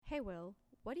Hey, Will,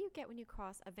 what do you get when you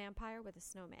cross a vampire with a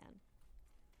snowman?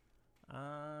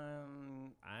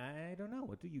 I don't know.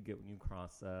 What do you get when you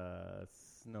cross a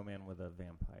snowman with a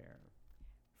vampire?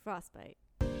 Frostbite.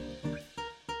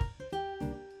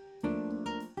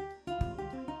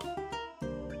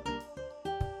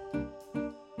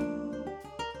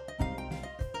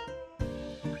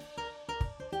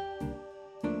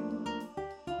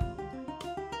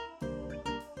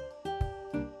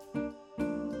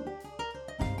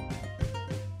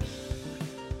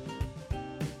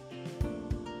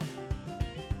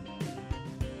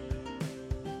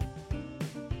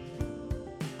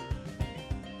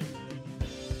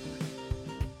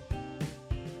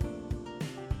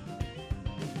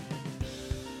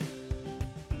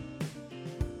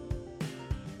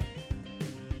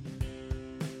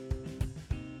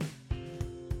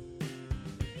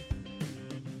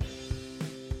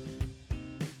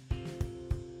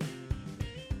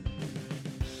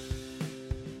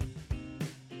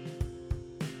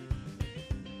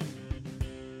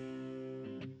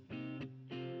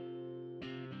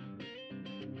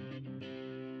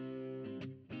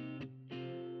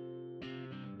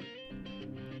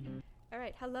 All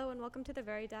right, hello and welcome to the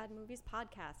Very Dad Movies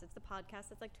podcast. It's the podcast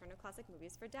that's like Turner Classic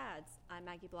Movies for dads. I'm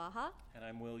Maggie Blaha. And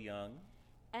I'm Will Young.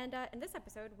 And in this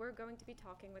episode, we're going to be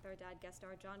talking with our dad guest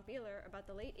star, John Beeler, about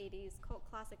the late 80s cult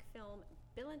classic film,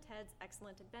 Bill and Ted's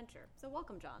Excellent Adventure. So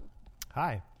welcome, John.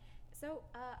 Hi. So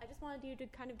I just wanted you to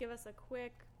kind of give us a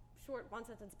quick, short,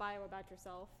 one-sentence bio about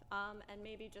yourself, and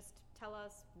maybe just tell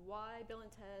us why Bill and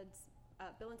Ted's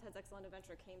Excellent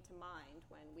Adventure came to mind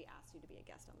when we asked you to be a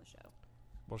guest on the show.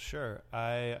 Well, sure.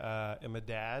 I am a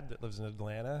dad that lives in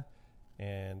Atlanta,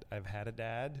 and I've had a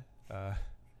dad,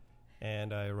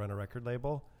 and I run a record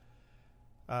label,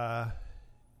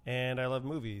 and I love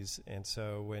movies. And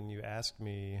so when you ask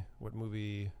me what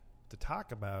movie to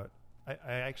talk about,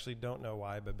 I actually don't know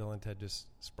why, but Bill and Ted just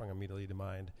sprung immediately to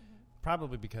mind. Mm-hmm.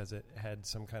 Probably because it had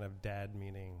some kind of dad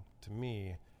meaning to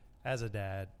me as a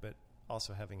dad, but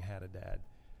also having had a dad.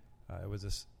 It was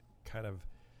this kind of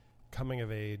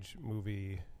coming-of-age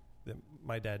movie that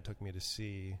my dad took me to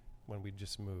see when we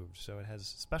just moved. So it has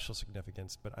special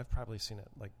significance, but I've probably seen it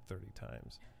like 30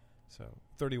 times. So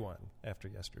 31 after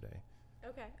yesterday.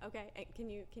 Okay. And can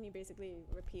you basically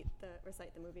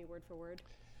recite the movie word for word?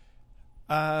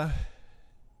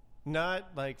 Not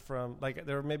like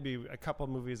there may be a couple of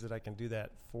movies that I can do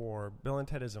that for. Bill and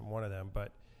Ted isn't one of them,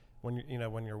 but when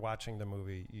you're watching the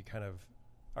movie, you kind of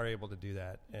are able to do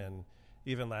that. And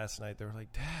even last night, they were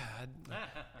like, "Dad."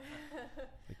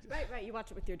 Right. You watched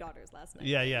it with your daughters last night.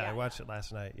 Yeah. I watched it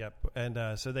last night. Yep.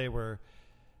 And so they were,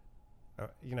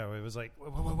 it was like,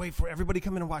 wait for everybody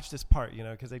come in and watch this part,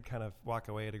 because they'd kind of walk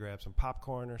away to grab some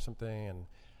popcorn or something, and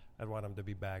I'd want them to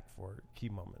be back for key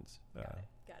moments. Got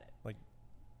it. Like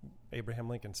Abraham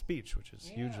Lincoln's speech, which is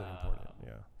hugely important.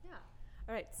 Yeah.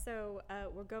 All right, so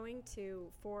we're going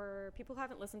to, for people who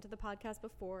haven't listened to the podcast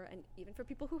before, and even for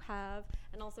people who have,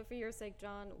 and also for your sake,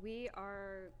 John, we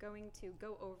are going to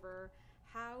go over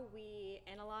how we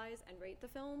analyze and rate the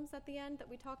films at the end that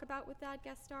we talk about with dad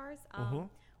guest stars.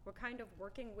 We're kind of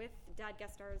working with dad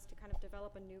guest stars to kind of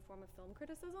develop a new form of film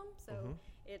criticism. So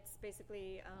it's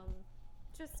basically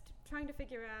just trying to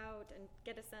figure out and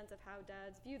get a sense of how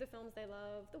dads view the films they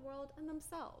love, the world, and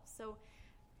themselves. So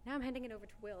now I'm handing it over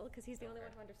to Will because he's the only one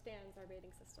who understands our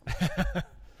rating system.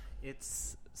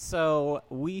 So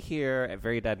we here at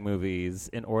Very Dad Movies,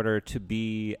 in order to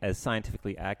be as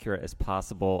scientifically accurate as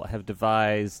possible, have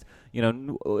devised,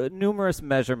 numerous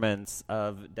measurements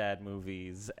of dad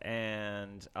movies.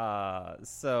 And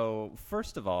so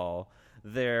first of all,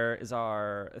 there is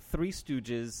our Three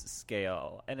Stooges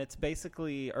scale, and it's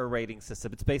basically a rating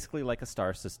system. It's basically like a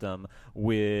star system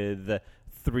with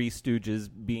Three Stooges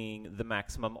being the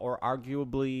maximum, or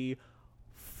arguably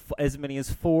as many as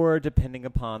 4, depending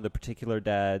upon the particular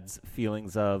dad's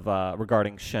feelings of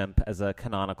regarding Shemp as a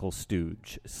canonical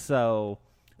stooge. So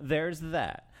there's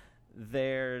that.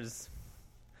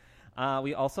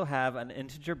 We also have an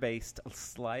integer-based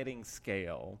sliding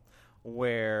scale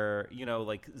where,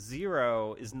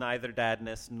 0 is neither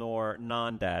dadness nor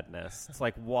non-dadness. It's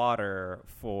like water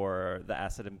for the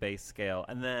acid and base scale.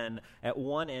 And then at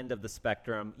one end of the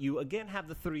spectrum, you again have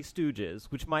the Three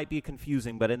Stooges, which might be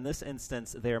confusing, but in this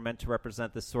instance, they are meant to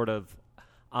represent this sort of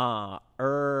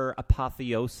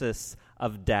apotheosis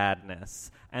of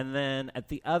dadness. And then at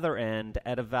the other end,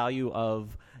 at a value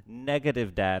of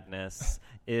negative dadness,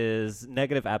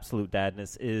 negative absolute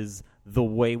dadness is The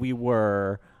Way We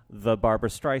Were, the Barbra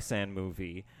Streisand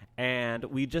movie. And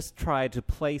we just tried to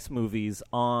place movies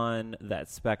on that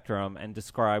spectrum and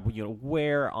describe,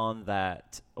 where on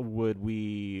that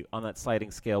on that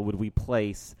sliding scale would we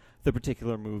place the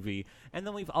particular movie. And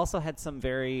then we've also had some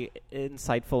very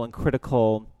insightful and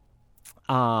critical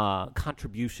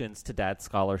contributions to Dad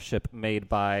scholarship made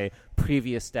by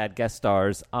previous Dad guest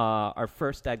stars. Our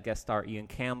first Dad guest star, Ian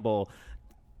Campbell,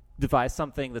 devised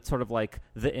something that's sort of like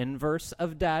the inverse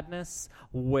of Dadness,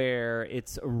 where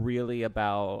it's really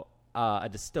about a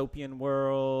dystopian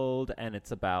world, and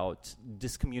it's about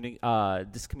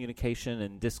discommunication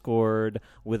and discord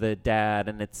with a dad,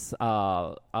 and it's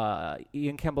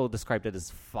Ian Campbell described it as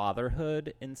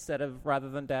fatherhood rather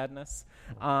than dadness.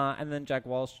 And then Jack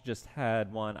Walsh just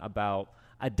had one about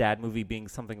a dad movie being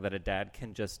something that a dad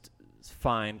can just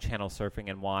find channel surfing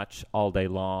and watch all day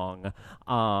long,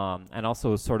 and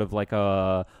also sort of like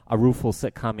a rueful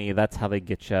sitcom-y. That's how they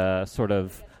get you sort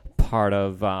of part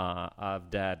of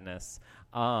dadness.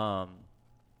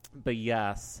 But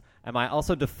yes, am I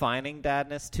also defining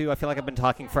dadness too? I feel like I've been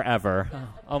talking forever.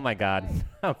 Oh my God.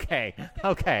 Okay.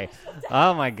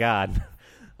 Oh my God.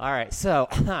 All right. So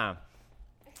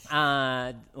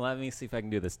let me see if I can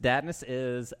do this. Dadness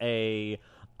is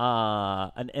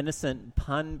an innocent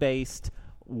pun-based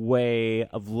way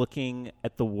of looking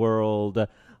at the world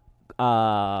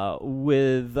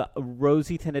with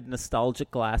rosy-tinted nostalgic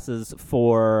glasses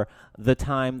for the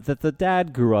time that the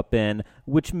dad grew up in,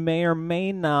 which may or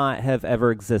may not have ever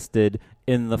existed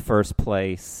in the first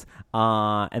place.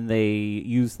 And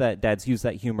dads use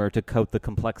that humor to coat the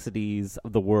complexities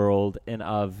of the world in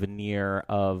a veneer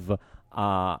of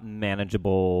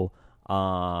manageable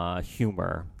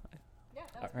humor. Yeah,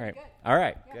 that was All right. good. All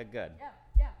right. Yeah. Good. Yeah.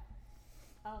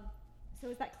 So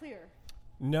is that clear?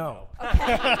 No.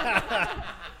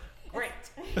 Great.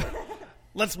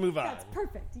 Let's move on. That's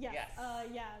perfect. Yes.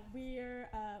 Yes.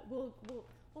 We'll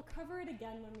cover it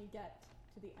again when we get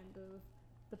to the end of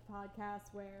the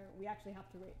podcast where we actually have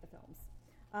to rate the films.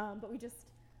 But we just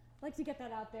like to get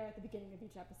that out there at the beginning of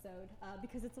each episode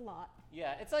because it's a lot.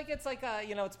 Yeah, it's like it's like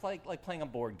playing a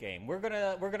board game. We're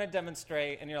gonna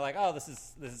demonstrate, and you're like, oh, this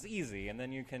is easy, and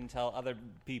then you can tell other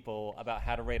people about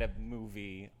how to rate a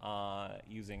movie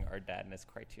using our dadness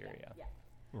criteria. Yeah.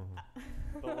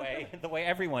 Mm-hmm. the way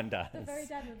everyone does. The Very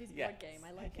Dad Movies board game.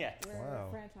 I like Yes. it. We're Wow.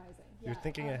 franchising. You're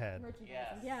thinking ahead. Merchandising.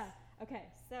 Yes. Yeah. Okay.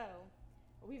 So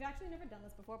we've actually never done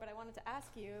this before, but I wanted to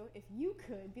ask you if you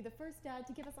could be the first dad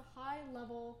to give us a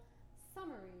high-level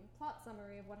plot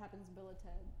summary of what happens in Bill and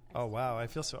Ted. Oh, wow. I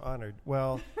feel so honored.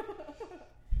 Well,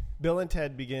 Bill and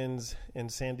Ted begins in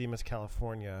San Dimas,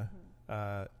 California,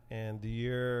 and the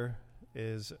year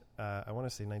is, I want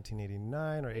to say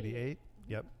 1989 or 88.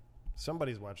 Yep.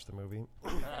 Somebody's watched the movie.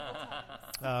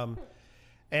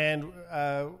 And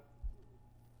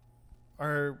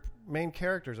our main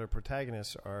characters, our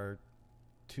protagonists, are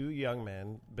two young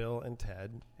men, Bill and Ted,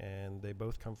 and they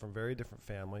both come from very different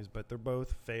families, but they're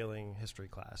both failing history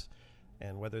class.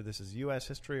 And whether this is U.S.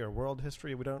 history or world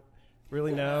history, we don't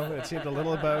really know. It seems a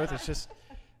little of both. It's just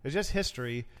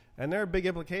history. And there are big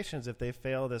implications if they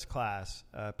fail this class,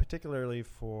 particularly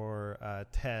for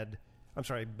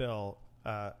Bill.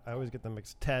 I always get them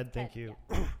mixed. Ted, thank you.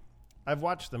 Yeah. I've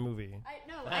watched the movie.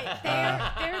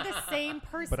 They're the same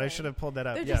person. But I should have pulled that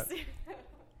up.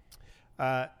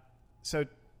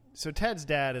 So Ted's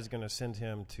dad is going to send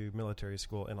him to military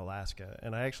school in Alaska,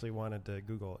 and I actually wanted to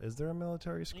Google, is there a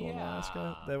military school in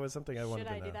Alaska? That was something I wanted to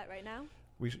know. Should I do that right now?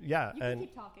 Yeah. You can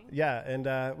keep talking. Yeah,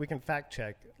 and we can fact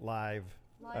check live.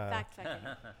 Fact checking.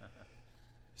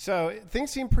 So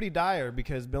things seem pretty dire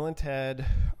because Bill and Ted,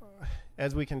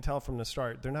 as we can tell from the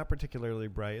start, they're not particularly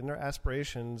bright, and their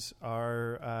aspirations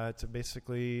are to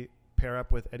basically pair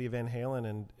up with Eddie Van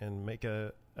Halen and make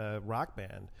a rock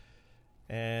band.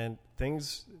 And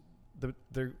things,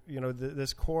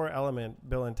 this core element,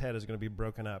 Bill and Ted, is going to be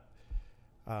broken up.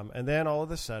 And then all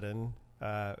of a sudden,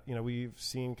 we've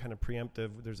seen kind of preemptive.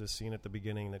 There's a scene at the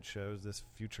beginning that shows this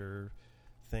future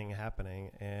thing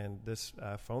happening, and this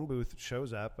phone booth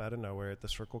shows up out of nowhere at the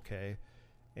Circle K,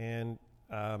 and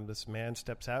this man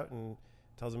steps out and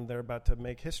tells them they're about to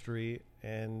make history.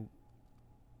 And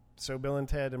so Bill and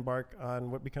Ted embark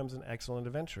on what becomes an excellent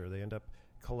adventure. They end up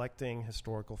collecting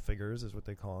historical figures, is what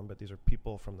they call them, but these are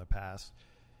people from the past.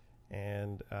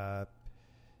 And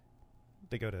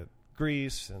they go to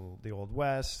Greece and the Old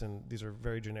West, and these are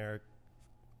very generic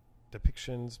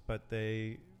depictions, but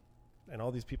and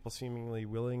all these people seemingly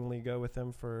willingly go with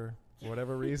them for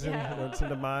whatever reason. They don't seem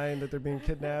to mind that they're being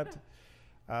kidnapped.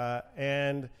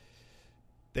 And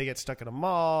they get stuck at a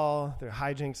mall, their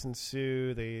hijinks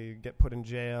ensue, they get put in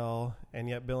jail, and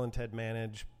yet Bill and Ted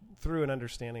manage, through an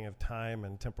understanding of time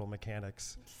and temporal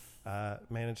mechanics,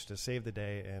 managed to save the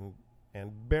day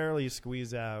and barely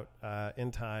squeeze out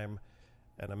in time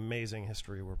an amazing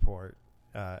history report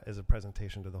as a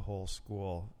presentation to the whole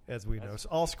school. As we know, so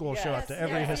all schools show up to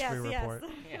every history report.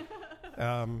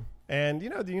 And,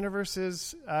 the universe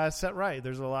is set right.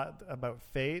 There's a lot about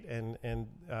fate, and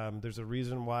there's a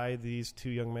reason why these two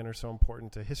young men are so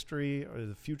important to history or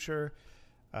the future.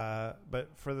 But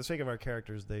for the sake of our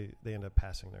characters, they end up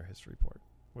passing their history report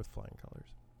with flying colors.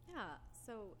 Yeah,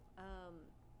 so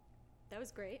that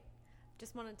was great.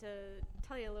 Just wanted to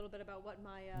tell you a little bit about what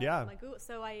my Google.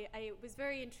 So I was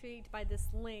very intrigued by this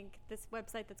link, this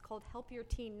website that's called Help Your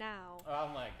Teen Now. Oh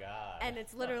my God! And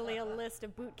it's literally a list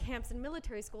of boot camps and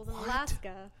military schools in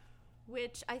Alaska,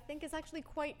 which I think is actually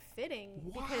quite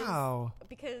fitting.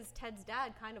 Because Ted's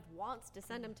dad kind of wants to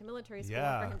send him to military school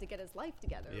for him to get his life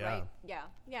together, right?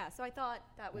 Yeah. So I thought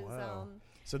that was.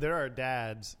 So there are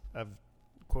dads of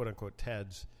quote unquote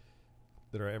Teds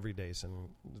that are everyday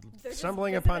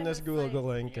stumbling upon this Google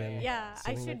link. I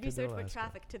should research what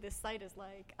traffic to this site is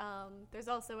like. There's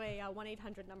also a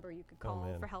 1-800 number you could call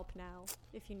for help now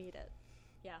if you need it.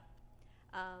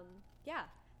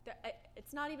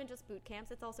 It's not even just boot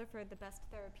camps. It's also for the best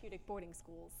therapeutic boarding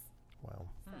schools. Wow.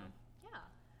 So,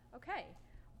 okay.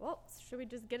 Well, should we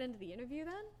just get into the interview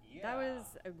then? Yeah. That was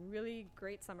a really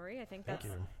great summary. I think that's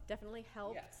Thank you. definitely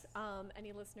helped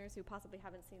any listeners who possibly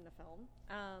haven't seen the film.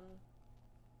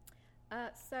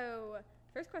 So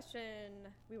first question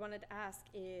we wanted to ask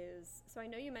is, so I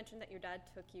know you mentioned that your dad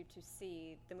took you to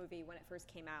see the movie when it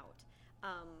first came out.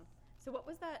 So what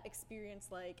was that experience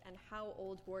like, and how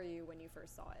old were you when you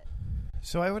first saw it?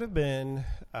 So I would have been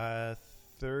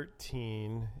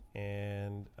 13,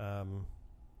 and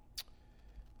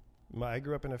I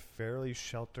grew up in a fairly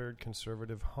sheltered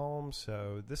conservative home,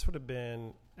 so this would have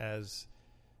been as,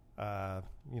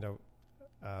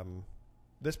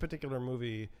 this particular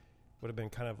movie would have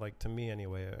been kind of like, to me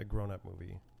anyway, a grown-up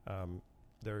movie.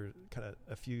 There are kind of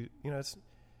a few,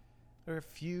 there are a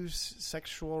few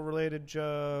sexual-related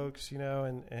jokes,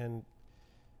 and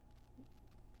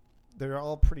they're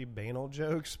all pretty banal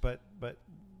jokes, but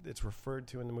it's referred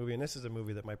to in the movie. And this is a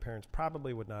movie that my parents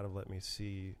probably would not have let me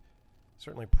see,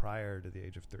 certainly prior to the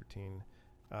age of 13.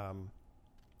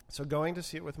 So going to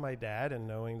see it with my dad and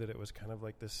knowing that it was kind of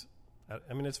like this,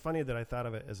 I mean, it's funny that I thought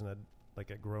of it as a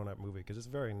grown-up movie, because it's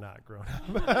very not grown-up.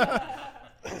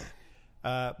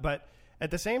 But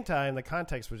at the same time, the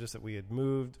context was just that we had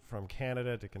moved from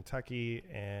Canada to Kentucky,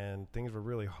 and things were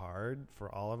really hard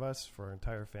for all of us, for our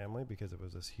entire family, because it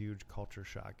was this huge culture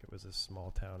shock. It was this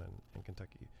small town in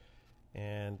Kentucky.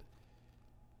 And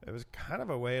it was kind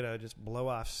of a way to just blow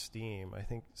off steam. I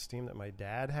think steam that my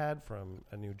dad had from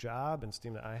a new job, and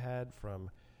steam that I had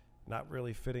from not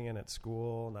really fitting in at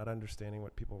school, not understanding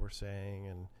what people were saying.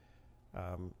 And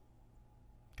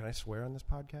can I swear on this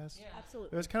podcast? Yeah,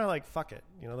 absolutely. It was kind of like, fuck it.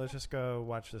 Let's just go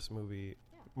watch this movie.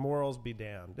 Yeah. Morals be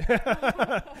damned.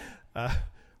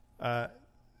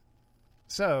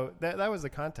 So that was the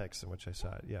context in which I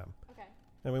saw it, yeah. Okay.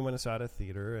 And we went and saw it at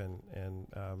theater, and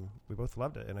we both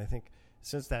loved it. And I think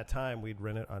since that time, we'd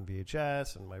rent it on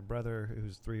VHS, and my brother,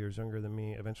 who's 3 years younger than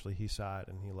me, eventually he saw it,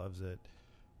 and he loves it.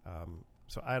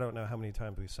 So I don't know how many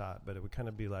times we saw it, but it would kind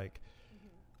of be like,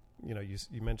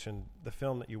 you mentioned the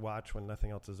film that you watch when nothing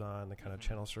else is on, the kind of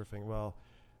channel surfing. Well,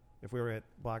 if we were at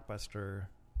Blockbuster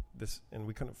and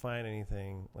we couldn't find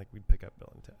anything, like, we'd pick up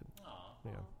Bill and Ted.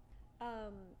 Yeah.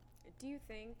 Do you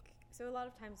think, so a lot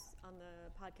of times on the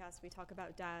podcast we talk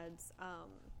about dads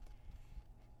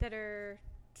that are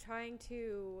trying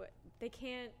to,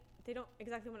 they don't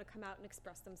exactly want to come out and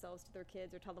express themselves to their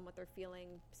kids or tell them what they're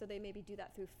feeling, so they maybe do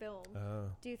that through film.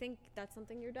 Do you think that's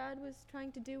something your dad was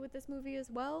trying to do with this movie as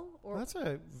well? Or that's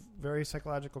a very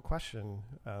psychological question.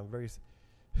 Very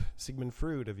Sigmund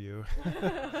Freud of you.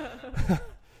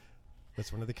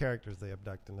 That's one of the characters they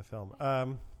abduct in the film.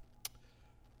 I'm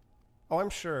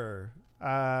sure.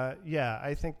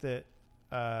 I think that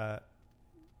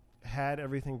had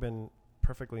everything been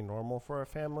perfectly normal for our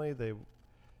family,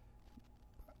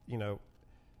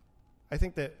 I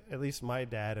think that at least my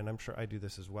dad, and I'm sure I do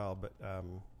this as well, but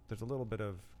there's a little bit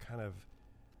of kind of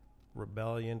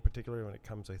rebellion, particularly when it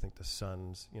comes, I think, to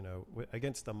sons,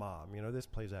 against the mom. This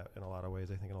plays out in a lot of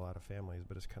ways, I think, in a lot of families,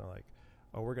 but it's kind of like,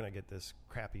 oh, we're going to get this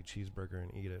crappy cheeseburger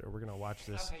and eat it, or we're going to watch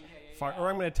this fart, or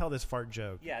I'm going to tell this fart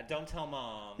joke. Yeah, don't tell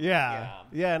mom. Yeah,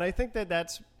 and I think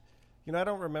that's, I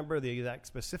don't remember the exact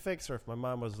specifics, or if my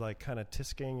mom was like kind of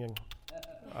tisking, and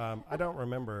I don't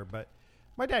remember, but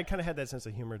my dad kind of had that sense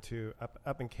of humor too.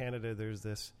 Up in Canada, there's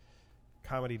this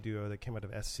comedy duo that came out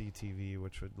of SCTV,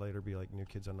 which would later be like New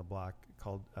Kids on the Block,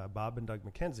 called Bob and Doug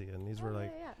McKenzie, and these were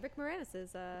like Rick Moranis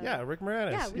is Rick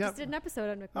Moranis. Yeah, we just did an episode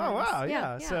on Rick Moranis. Oh wow,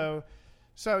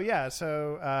 yeah.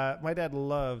 So my dad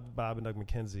loved Bob and Doug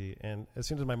McKenzie, and as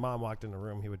soon as my mom walked in the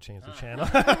room, he would change the channel.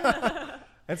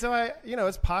 And so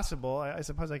it's possible. I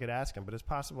suppose I could ask him, but it's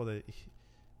possible that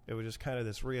it was just kind of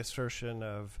this reassertion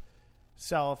of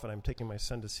self, and I'm taking my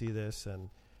son to see this, and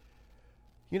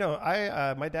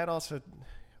my dad also.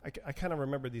 I kind of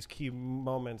remember these key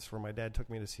moments where my dad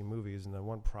took me to see movies, and the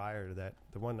one prior to that,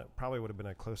 the one that probably would have been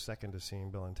a close second to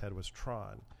seeing Bill and Ted, was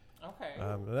Tron. Okay.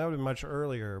 That would have been much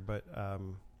earlier, but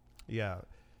yeah.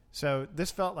 So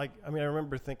this felt like, I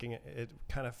remember thinking it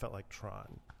kind of felt like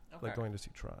Tron, like going to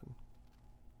see Tron.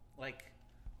 Like,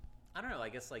 I don't know, I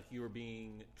guess like you were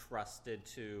being trusted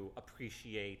to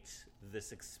appreciate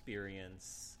this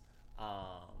experience.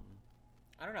 I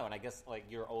don't know, and I guess like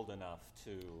you're old enough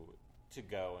to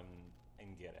go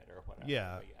and get it or whatever.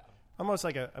 Yeah. But yeah. Almost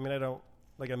like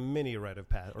a mini rite of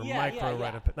passage or micro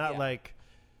rite of passage. Not like,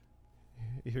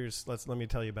 let me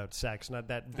tell you about sex. Not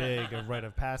that big a rite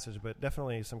of passage, but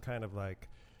definitely some kind of like,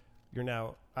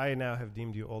 I now have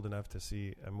deemed you old enough to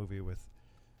see a movie with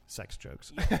sex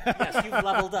jokes. Yes, you've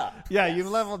leveled up. Yeah, yes. You've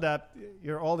leveled up.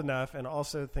 You're old enough, and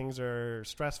also things are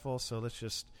stressful, so let's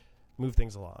just move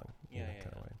things along. Kind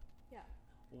of way.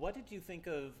 What did you think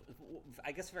of,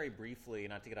 I guess very briefly,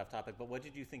 not to get off topic, but what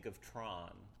did you think of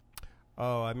Tron?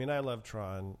 Oh, I love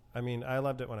Tron. I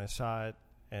loved it when I saw it,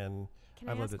 and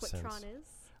I've loved it since. Can I ask what Tron is?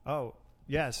 Oh,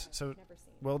 yes. So, Never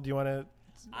seen it. Well, do you want to?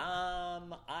 I'm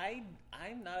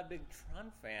not a big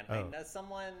Tron fan. Oh. I know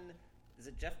someone, is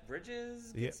it Jeff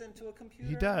Bridges gets into a computer?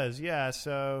 He does, yeah.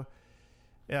 So,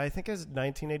 yeah, I think it's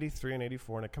 1983 and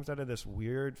 84, and it comes out of this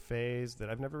weird phase that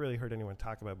I've never really heard anyone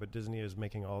talk about, but Disney is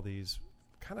making all these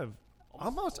kind of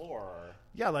almost horror.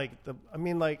 Yeah, like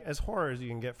as horror as you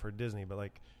can get for Disney, but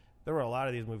like there were a lot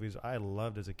of these movies I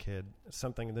loved as a kid.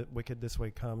 Something that Wicked This Way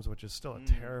Comes, which is still a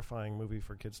terrifying movie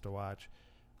for kids to watch.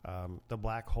 The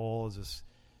Black Hole is this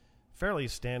fairly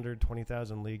standard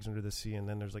 20,000 Leagues Under the Sea, and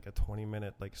then there's like a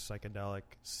 20-minute like psychedelic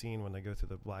scene when they go through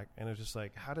the black, and it's just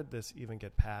like, how did this even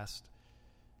get past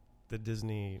the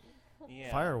Disney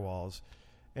firewalls?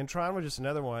 And Tron was just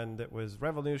another one that was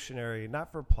revolutionary,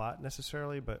 not for plot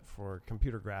necessarily, but for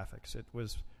computer graphics. It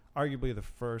was arguably the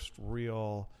first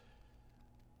real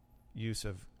use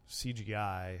of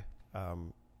CGI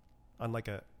on like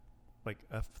a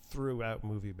throughout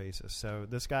movie basis. So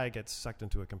this guy gets sucked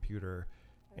into a computer,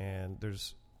 and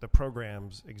the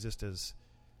programs exist as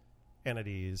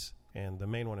entities, and the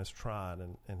main one is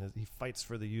Tron, and he fights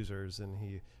for the users, and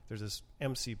there's this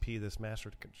MCP, this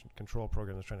master control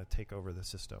program that's trying to take over the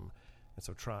system, and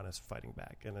so Tron is fighting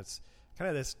back, and it's kind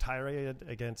of this tirade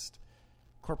against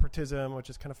corporatism, which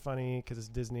is kind of funny because it's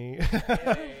Disney.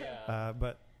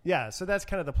 But yeah, so that's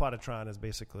kind of the plot of Tron, is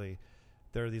basically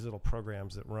there are these little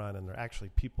programs that run, and they're actually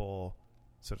people,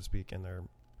 so to speak, and they're,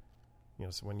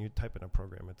 so when you type in a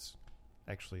program, it's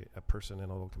actually a person in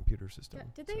a little computer system.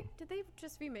 Yeah. Did they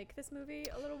just remake this movie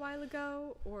a little while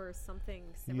ago or something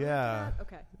similar yeah. to that?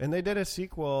 Okay. And they did a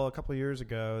sequel a couple of years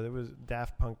ago. It was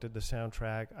Daft Punk did the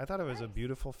soundtrack. I thought it was a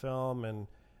beautiful film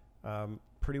and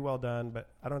pretty well done, but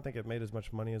I don't think it made as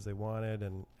much money as they wanted.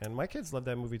 And my kids loved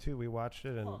that movie too. We watched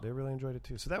it and they really enjoyed it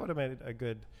too. So that would have made it a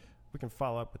good. We can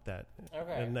follow up with that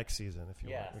in next season if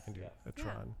you want. We can do a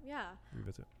Tron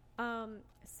revisit.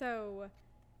 So,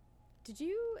 did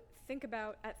you think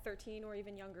about at 13 or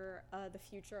even younger the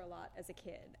future a lot as a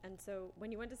kid? And so,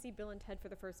 when you went to see Bill and Ted for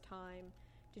the first time,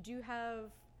 did you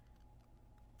have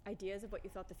ideas of what you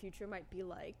thought the future might be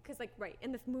like? Because,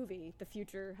 in the movie, the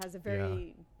future has a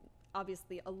very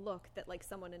obviously a look that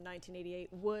someone in 1988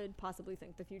 would possibly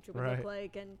think the future would look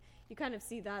like, and you kind of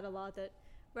see that a lot. That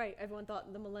everyone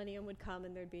thought the millennium would come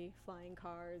and there'd be flying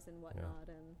cars and whatnot,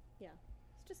 and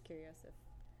it's just curious if.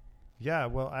 Yeah,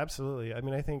 well, absolutely. I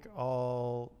mean, I think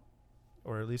all,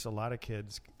 or at least a lot of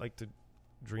kids like to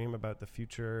dream about the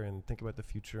future and think about the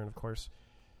future. And of course,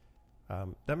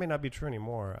 that may not be true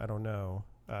anymore. I don't know.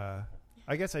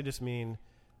 I guess I just mean,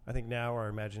 I think now our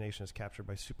imagination is captured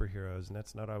by superheroes, and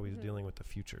that's not always dealing with the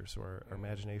future. So our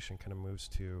imagination kind of moves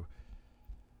to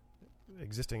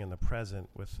existing in the present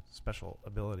with special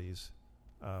abilities.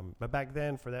 But back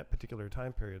then, for that particular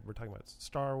time period, we're talking about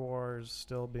Star Wars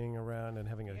still being around and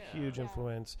having a huge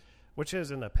influence, which is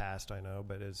in the past, I know,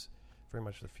 but is very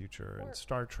much the future. And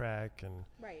Star Trek and...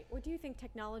 Right. Or do you think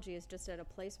technology is just at a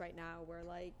place right now where,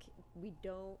 we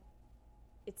don't...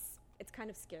 It's kind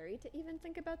of scary to even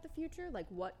think about the future?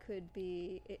 What could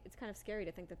be... It's kind of scary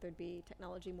to think that there'd be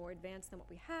technology more advanced than what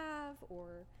we have,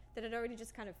 or that it already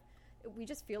just kind of we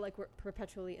just feel like we're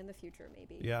perpetually in the future,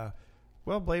 maybe. Yeah.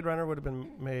 Well, Blade Runner would have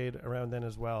been made around then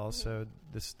as well. So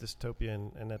this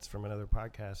dystopian, and that's from another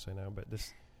podcast I know, but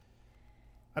this,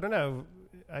 I don't know.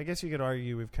 I guess you could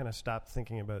argue we've kind of stopped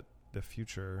thinking about the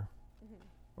future,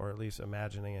 or at least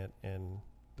imagining it in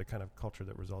the kind of culture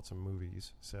that results in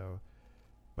movies. So,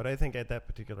 but I think at that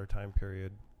particular time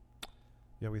period,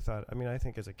 yeah, we thought, I mean, I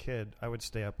think as a kid, I would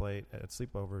stay up late at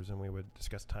sleepovers and we would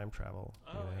discuss time travel.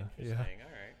 Oh, interesting. Yeah.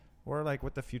 All right. Or like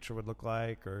what the future would look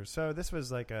like, or so this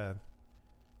was a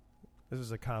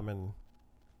common.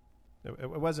 It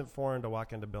wasn't foreign to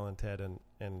walk into Bill and Ted and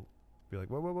be like,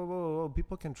 whoa,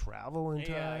 people can travel in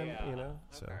time, you know.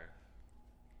 Okay. So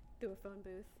Through a phone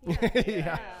booth.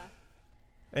 Yeah.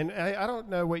 And I don't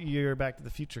know what year Back to the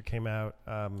Future came out.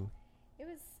 It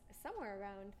was somewhere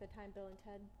around the time Bill and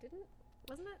Ted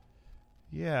wasn't it?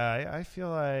 Yeah, I feel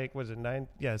like, was it 9?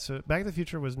 Yeah, so Back to the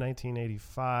Future was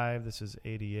 1985. This is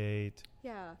 88.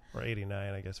 Yeah. Or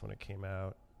 89, I guess, when it came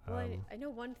out. Well, I know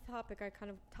one topic I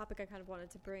kind of wanted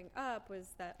to bring up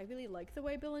was that I really like the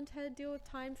way Bill and Ted deal with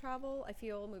time travel. I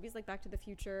feel movies like Back to the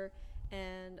Future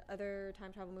and other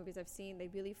time travel movies I've seen, they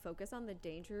really focus on the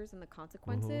dangers and the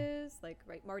consequences. Like,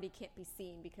 right, Marty can't be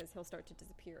seen because he'll start to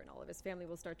disappear and all of his family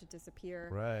will start to disappear.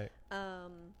 Right.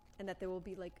 And that there will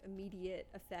be like immediate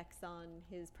effects on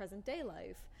his present day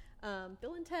life.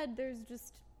 Bill and Ted, there's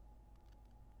just,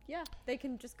 they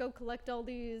can just go collect all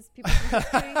these people from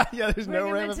history. Yeah, there's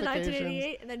no ramifications. Bring them into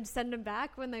 1988 and then send them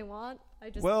back when they want.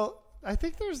 Well, I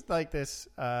think there's like this,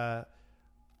 what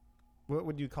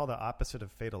would you call the opposite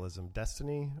of fatalism?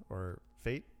 Destiny or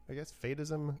fate, I guess?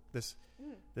 Fatism? This,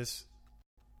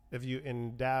 if you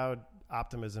endowed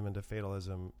optimism into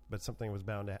fatalism, but something was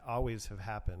bound to always have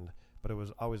happened, but it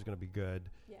was always going to be good.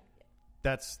 Yeah.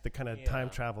 That's the kind of time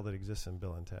travel that exists in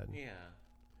Bill and Ted. Yeah.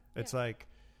 It's like,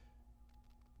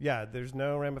 there's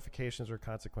no ramifications or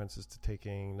consequences to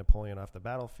taking Napoleon off the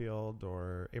battlefield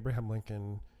or Abraham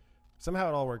Lincoln. Somehow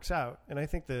it all works out. And I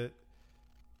think that,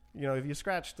 if you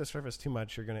scratch the surface too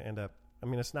much, you're going to end up, I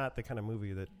mean, it's not the kind of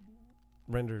movie that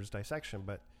renders dissection,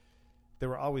 but they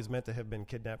were always meant to have been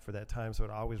kidnapped for that time, so it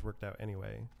always worked out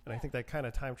anyway. And I think that kind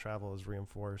of time travel is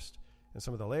reinforced in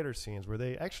some of the later scenes where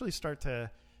they actually start to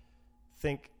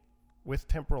think with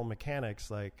temporal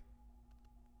mechanics, like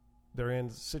they're in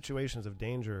situations of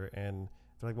danger and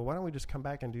they're like, well, why don't we just come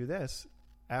back and do this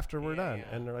after we're done?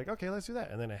 Yeah. And they're like, okay, let's do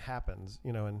that. And then it happens,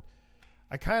 and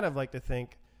I kind of like to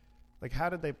think, like, how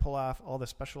did they pull off all the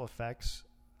special effects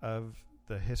of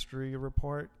the history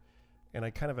report? And I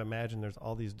kind of imagine there's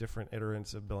all these different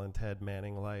iterants of Bill and Ted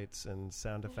manning lights and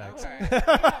sound effects. Okay.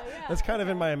 That's kind of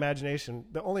in my imagination.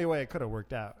 The only way it could have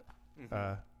worked out.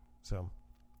 So.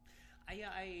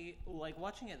 I like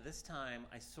watching it this time.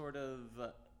 I sort of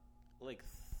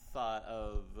thought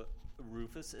of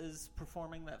Rufus is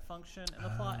performing that function in the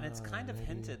plot, and it's kind of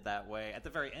hinted that way at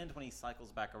the very end when he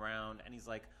cycles back around and he's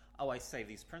like, "Oh, I saved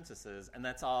these princesses," and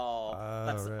that's all.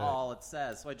 All it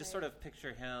says. So I just sort of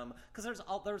picture him, because there's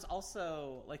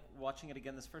also, like, watching it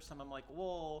again this first time, I'm like,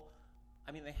 well,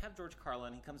 I mean, they have George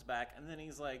Carlin. He comes back and then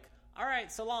he's like, "All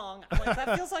right, so long." I'm like,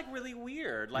 that feels like really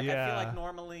weird. Like, I feel like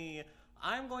normally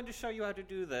I'm going to show you how to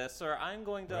do this, or I'm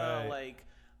going to like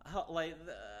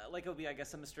it would be, I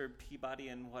guess, a Mr. Peabody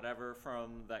and whatever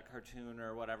from that cartoon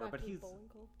or whatever. But he's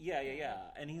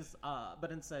and he's but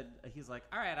instead he's like,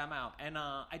 "All right, I'm out," and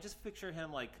I just picture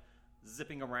him like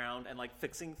zipping around and like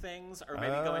fixing things, or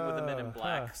maybe going with the Men in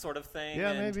Black sort of thing.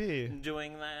 Yeah, and maybe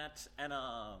doing that. And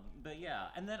but yeah,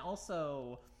 and then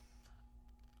also,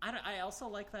 I also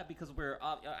like that because we're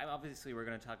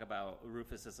going to talk about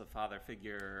Rufus as a father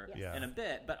figure in a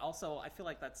bit, but also I feel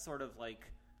like that's sort of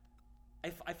like,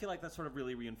 I feel like that sort of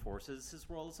really reinforces his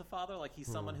role as a father. Like, he's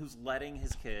someone who's letting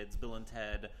his kids, Bill and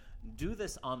Ted, do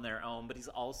this on their own, but he's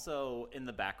also in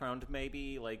the background,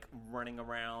 maybe, like, running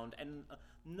around and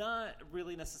not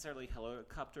really necessarily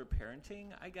helicopter parenting,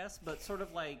 I guess, but sort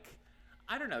of like,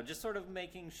 I don't know, just sort of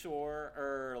making sure,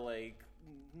 or like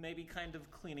maybe kind of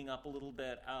cleaning up a little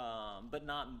bit, but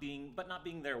not being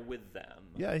there with them.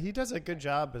 Yeah, he does a good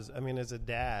job as a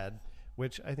dad.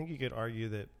 Which I think you could argue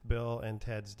that Bill and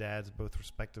Ted's dads both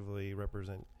respectively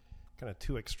represent kind of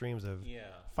two extremes of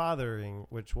fathering,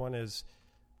 which one is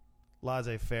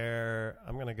laissez-faire,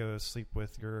 I'm going to go sleep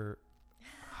with your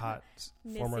hot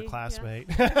former classmate.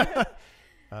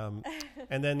 And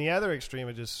then the other extreme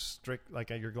is just strict,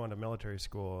 like you're going to military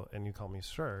school and you call me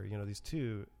sir. These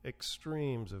two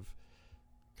extremes of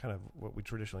kind of what we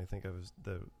traditionally think of as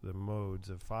the modes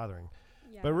of fathering.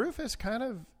 Yeah. But Rufus kind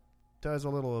of does a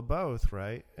little of both,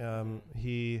 right?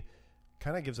 He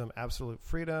kind of gives them absolute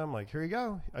freedom. Like, here you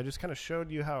go. I just kind of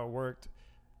showed you how it worked.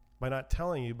 by not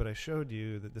telling you, but I showed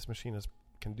you that this machine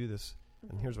can do this,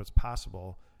 Mm-hmm. and here's what's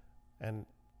possible, and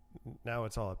now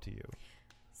it's all up to you.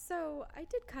 So I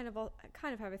did kind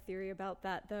of have a theory about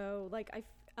that, though. Like,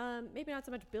 maybe not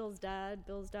so much Bill's dad.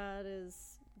 Bill's dad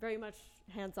is very much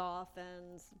hands off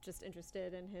and just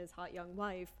interested in his hot young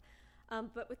wife.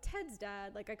 But with Ted's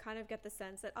dad, like, I kind of get the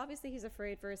sense that obviously he's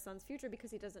afraid for his son's future because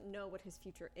he doesn't know what his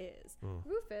future is.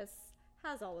 Rufus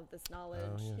has all of this knowledge.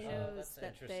 Oh, He yeah. knows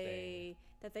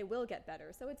that they will get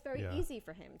better. So it's very Yeah. easy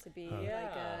for him to be like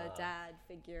Yeah. a dad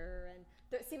figure, and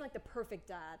it seemed like the perfect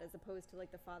dad as opposed to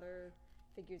like the father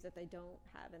figures that they don't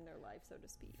have in their life, so to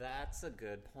speak. That's a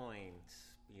good point.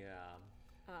 Yeah.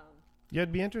 Yeah,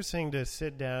 it'd be interesting to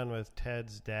sit down with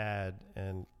Ted's dad,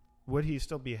 and would he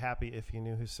still be happy if he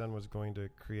knew his son was going to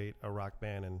create a rock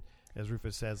band and, as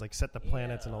Rufus says, like set the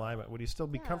planets in alignment? Would he still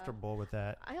be comfortable with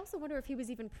that? I also wonder if he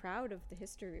was even proud of the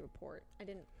history report. I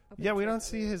didn't. Yeah, we don't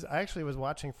see his. I actually was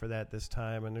watching for that this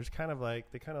time, and there's kind of like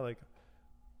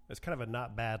it's kind of a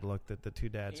not bad look that the two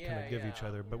dads kind of give each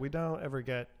other, but we don't ever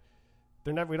get.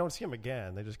 We don't see them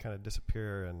again. They just kind of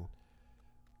disappear, and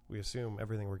we assume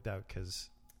everything worked out because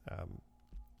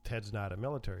Ted's not a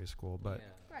military school, but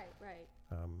Right.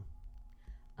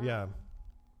 yeah.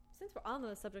 Since we're on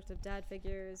the subject of dad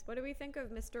figures, what do we think of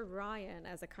Mr. Ryan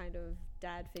as a kind of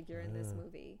dad figure in this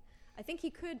movie? I think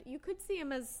you could see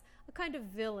him as a kind of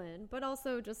villain, but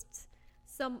also just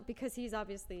because he's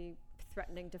obviously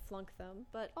threatening to flunk them,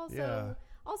 but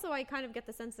also I kind of get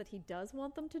the sense that he does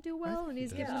want them to do well, and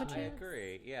he's giving them a chance. I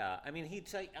agree. Yeah, I mean,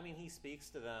 he speaks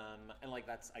to them, and like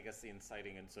that's, I guess, the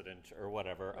inciting incident or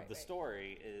whatever of the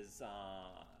story is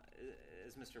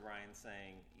Mr. Ryan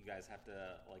saying, "You guys have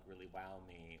to like really wow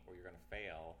me, or you're gonna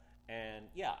fail." And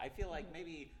yeah, I feel like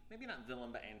maybe not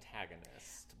villain, but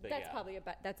antagonist. But That's probably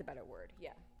that's a better word.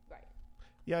 Yeah, right.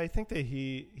 Yeah, I think that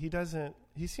he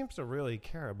seems to really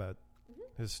care about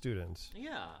his students.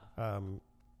 Yeah.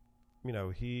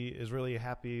 He is really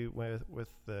happy with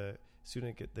the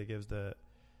student that gives the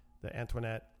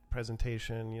Antoinette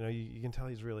presentation. You can tell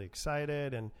he's really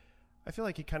excited, and I feel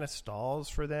like he kind of stalls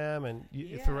for them. And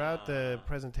throughout the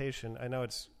presentation, I know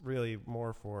it's really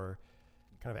more for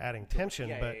kind of adding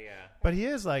tension, but he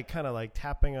is like kind of like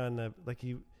tapping on the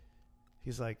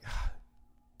he's like,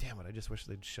 damn it, I just wish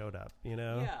they'd showed up.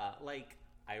 Yeah, like,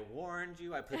 I warned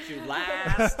you. I put you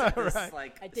last. At this,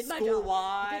 like, I did my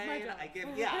school-wide. job. I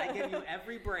give you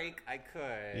every break I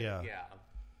could. Yeah.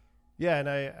 Yeah, and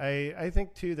I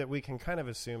think, too, that we can kind of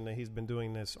assume that he's been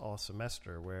doing this all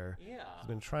semester, where he's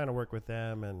been trying to work with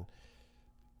them, and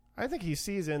I think he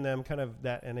sees in them kind of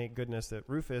that innate goodness that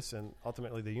Rufus and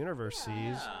ultimately the universe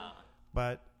sees,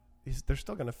 but they're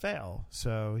still going to fail,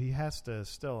 so he has to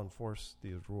still enforce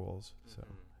these rules. So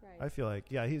I feel like,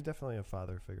 he's definitely a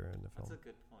father figure in the film. That's a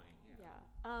good point.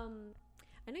 Yeah.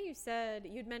 I know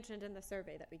you'd mentioned in the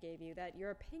survey that we gave you that your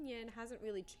opinion hasn't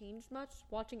really changed much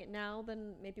watching it now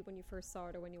than maybe when you first saw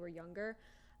it or when you were younger.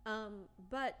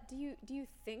 But do you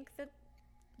think that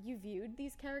you viewed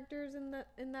these characters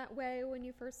in that way when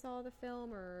you first saw the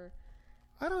film, or?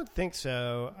 I don't think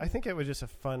so. I think it was just a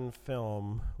fun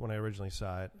film when I originally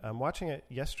saw it. Watching it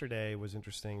yesterday was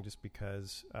interesting just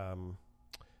because,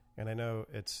 and I know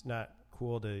it's not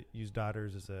cool to use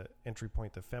daughters as an entry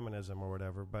point to feminism or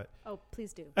whatever, but oh,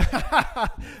 please do.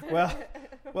 well,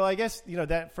 I guess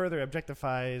that further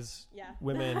objectifies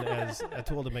women as a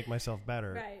tool to make myself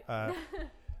better. Right.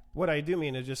 What I do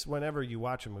mean is just whenever you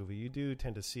watch a movie, you do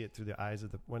tend to see it through the eyes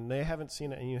of when they haven't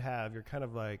seen it and you have, you're kind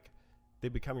of like, they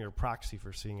become your proxy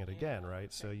for seeing it again,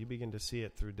 right? So you begin to see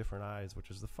it through different eyes, which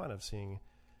is the fun of seeing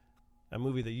a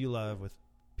movie that you love with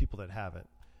people that haven't.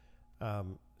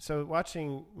 So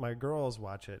watching my girls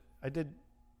watch it, it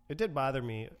did bother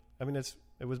me. I mean,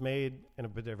 it was made in a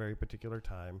very particular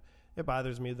time. It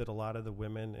bothers me that a lot of the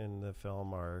women in the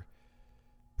film are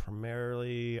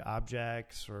primarily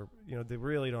objects, or they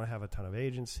really don't have a ton of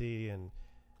agency, and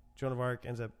Joan of Arc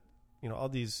ends up, all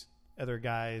these other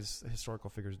guys, historical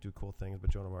figures, do cool things, but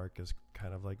Joan of Arc is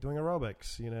kind of like doing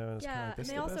aerobics, and and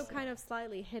they also kind of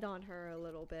slightly hit on her a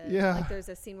little bit. Yeah, like there's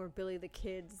a scene where Billy the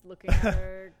Kid's looking at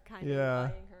her, kind of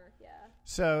eyeing her. Yeah.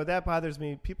 So that bothers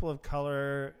me. People of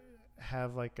color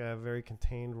have like a very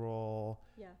contained role.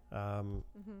 Yeah.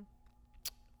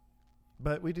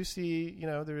 But we do see,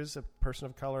 there is a person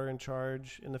of color in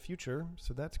charge in the future,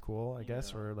 so that's cool, I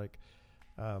guess. Or like,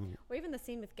 or even the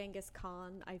scene with Genghis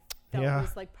Khan, I felt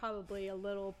was like probably a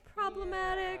little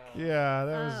problematic. Yeah,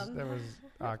 that was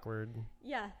awkward.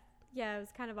 Yeah, it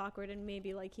was kind of awkward, and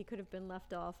maybe like he could have been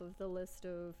left off of the list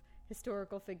of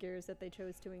historical figures that they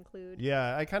chose to include.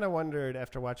 Yeah, I kind of wondered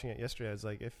after watching it yesterday. I was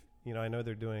like, if I know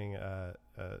they're doing a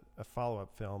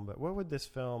follow-up film, but what would this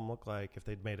film look like if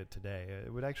they'd made it today?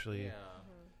 It would actually. Yeah.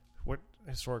 What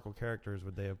historical characters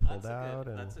would they have pulled out?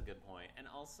 That's a good point. And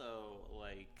also,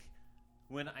 like,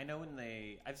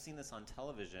 I've seen this on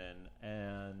television,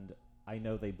 and I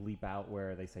know they bleep out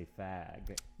where they say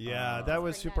fag. Yeah, that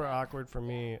was super awkward for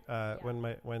me.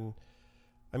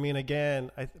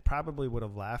 Again, I probably would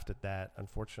have laughed at that,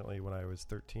 unfortunately, when I was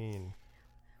 13.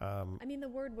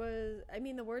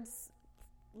 The word's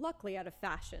luckily out of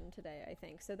fashion today, I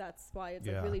think. So that's why it's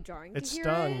like really jarring to hear it. It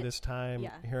stung this time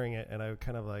hearing it, and I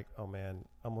kind of like, oh man,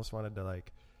 almost wanted to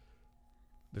like,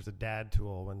 there's a dad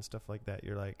tool when stuff like that.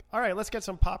 You're like, all right, let's get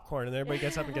some popcorn. And everybody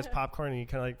gets up and gets popcorn, and you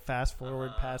kind of like fast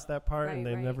forward past that part, and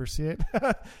they never see it.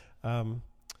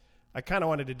 I kind of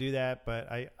wanted to do that, but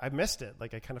I missed it.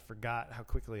 Like, I kind of forgot how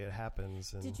quickly it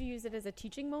happens. And did you use it as a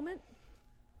teaching moment?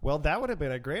 Well, that would have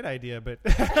been a great idea, but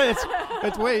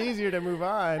it's way easier to move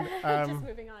on. Just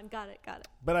moving on. Got it.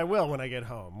 But I will when I get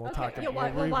home. We'll talk about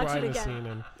it. We'll watch it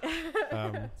again.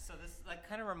 Scene So that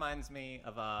kind of reminds me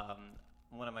of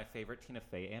one of my favorite Tina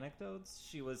Fey anecdotes.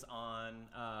 She was on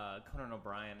Conan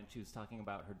O'Brien, and she was talking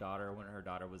about her daughter when her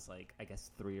daughter was like, I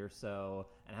guess 3 or so,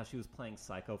 and how she was playing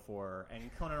Psycho for her.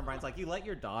 And Conan O'Brien's like, you let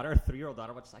your daughter, 3-year-old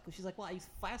daughter, watch Psycho? She's like, well, I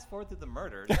fast forward through the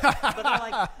murders. But they're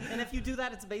like, and if you do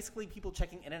that, it's basically people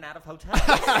checking in and out of hotels.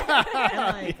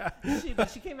 And like,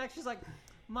 she came back, she's like,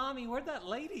 Mommy, where'd that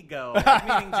lady go?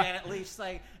 Meaning Janet Leigh. She's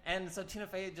like, and so Tina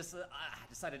Fey just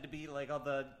decided to be like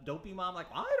the dopey mom. Like,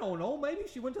 I don't know, maybe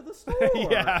she went to the store.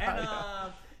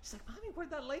 And she's like, Mommy, where'd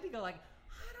that lady go? Like,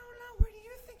 I don't know. Where do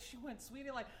you think she went,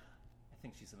 sweetie? Like, I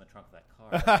think she's in the trunk of that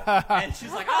car. And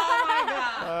she's like, oh my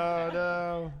God.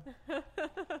 Oh no.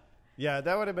 Yeah,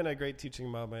 that would have been a great teaching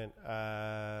moment.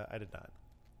 I did not.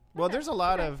 Well, there's a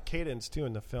lot of cadence too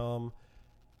in the film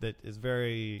that is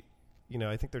very.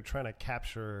 I think they're trying to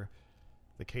capture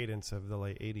the cadence of the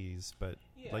late 80s, but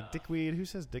like dickweed, who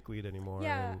says dickweed anymore?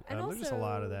 Yeah, and there's just a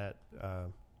lot of that.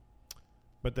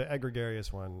 But the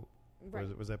egregious one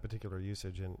was that particular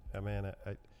usage, and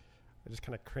I just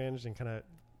kind of cringed and kind of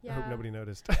hope nobody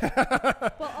noticed.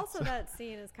 Well, also that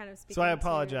scene is kind of speaking. So I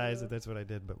apologize that that's what I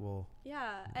did, but we'll.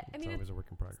 Yeah, it's always a work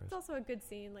in progress. It's also a good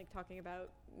scene, like talking about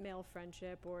male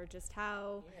friendship or just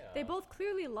how they both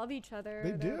clearly love each other.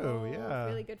 They're both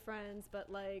really good friends, but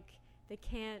like they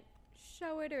can't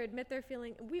show it or admit their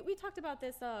feeling. We talked about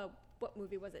this. What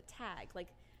movie was it? Tag. Like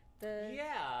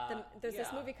there's this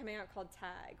movie coming out called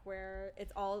Tag where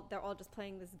they're all just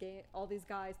playing this game. All these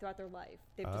guys throughout their life,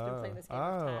 they've just been playing this game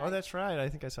of tag. Oh, that's right. I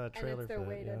think I saw a trailer. And it's their for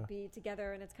way that, to be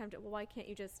together, and it's kind of why can't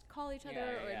you just call each other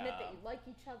or admit that you like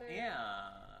each other? Yeah.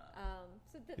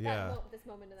 So this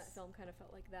moment in that film kind of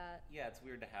felt like that. Yeah, it's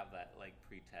weird to have that like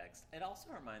pretext. It also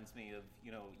reminds me of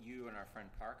you and our friend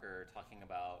Parker talking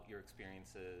about your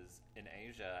experiences in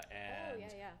Asia and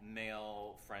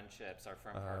male friendships. Our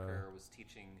friend Parker was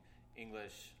teaching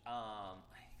English. I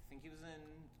think he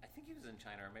was in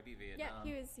China or maybe Vietnam.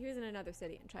 Yeah, he was in another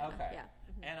city in China. Okay. Yeah.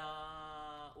 Mm-hmm. And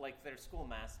like their school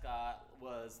mascot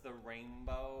was the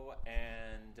rainbow,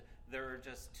 and there were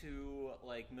just two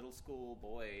like middle school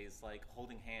boys like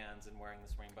holding hands and wearing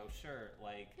this rainbow shirt.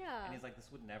 Like, and he's like,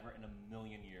 this would never in a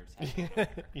million years happen.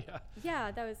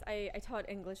 Yeah, that was I taught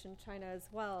English in China as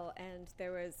well, and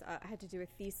there was I had to do a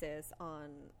thesis on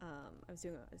I was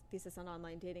doing a thesis on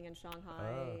online dating in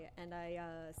Shanghai, and I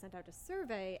sent out a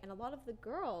survey, and a lot of the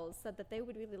girls said that they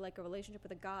would really like a relationship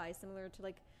with a guy similar to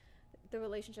like the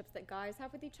relationships that guys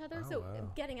have with each other.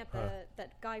 Getting at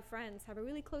that guy friends have a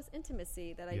really close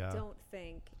intimacy that I don't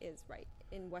think is right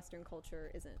in Western culture.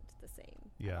 Isn't the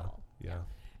same at all.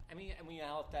 I mean, and we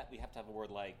have to have a word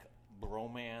like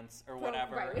bromance or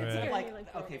whatever. Right. It's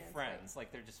like bromance, friends.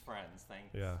 Like they're just friends.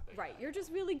 Thanks. Yeah. Right. You're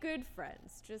just really good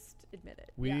friends. Just admit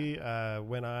it. We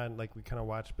went on, like, we kind of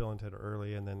watched Bill and Ted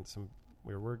early, and then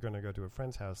we were going to go to a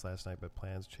friend's house last night, but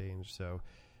plans changed. So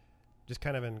just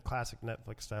kind of in classic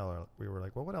Netflix style, we were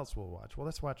like, well, what else we'll watch? Well,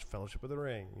 let's watch Fellowship of the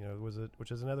Ring,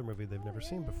 which is another movie they've never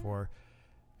seen before.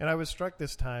 And I was struck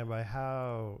this time by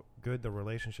how good the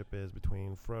relationship is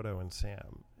between Frodo and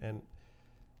Sam. And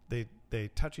they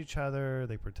touch each other,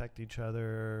 they protect each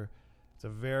other. It's a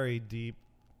very deep,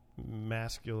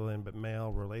 masculine but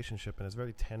male relationship, and it's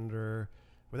very tender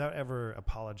without ever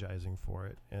apologizing for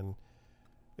it. And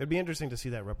it'd be interesting to see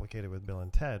that replicated with Bill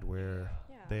and Ted, where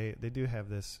they do have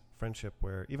this friendship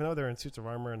where even though they're in suits of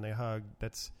armor and they hug,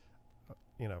 that's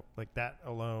like that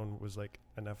alone was like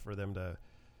enough for them to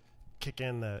kick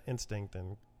in the instinct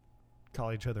and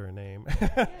call each other a name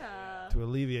to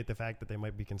alleviate the fact that they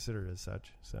might be considered as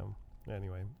such. So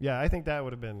Anyway, yeah, I think that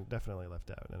would have been definitely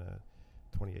left out in a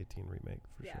 2018 remake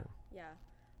for sure. Yeah.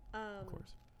 Of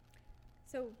course.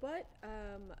 So what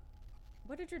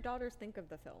did your daughters think of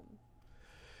the film?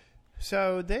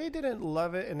 So they didn't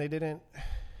love it and they didn't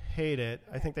hate it.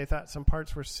 I think they thought some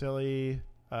parts were silly.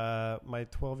 My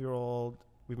 12-year-old,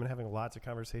 we've been having lots of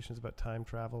conversations about time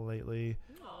travel lately.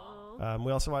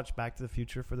 We also watched Back to the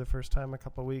Future for the first time a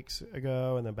couple of weeks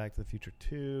ago, and then Back to the Future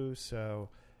 2. So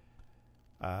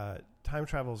time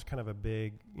travel is kind of a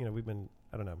big,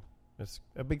 it's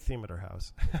a big theme at our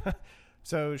house.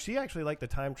 So she actually liked the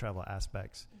time travel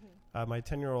aspects. My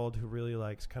 10-year-old, who really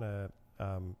likes kind of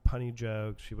punny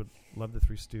jokes, she would love the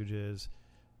Three Stooges.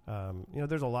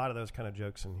 There's a lot of those kind of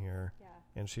jokes in here,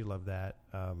 and she loved that.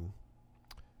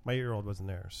 My 8-year-old wasn't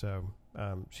there, so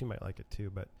she might like it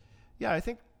too. But yeah, I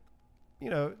think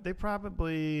they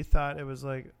probably thought it was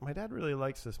like, my dad really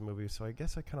likes this movie, so I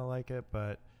guess I kind of like it,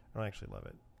 but I don't actually love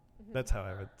it. That's how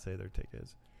I would say their take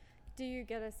is. Do you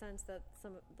get a sense that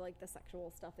some like the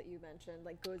sexual stuff that you mentioned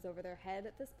like goes over their head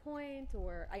at this point,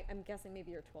 or I'm guessing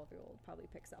maybe your 12-year-old probably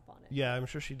picks up on it? Yeah, I'm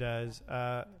sure she does.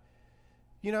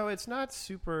 It's not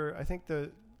super. I think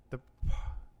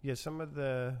some of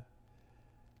the.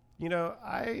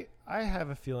 I have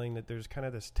a feeling that there's kind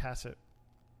of this tacit,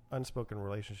 unspoken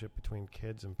relationship between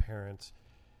kids and parents,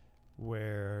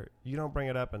 where you don't bring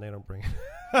it up and they don't bring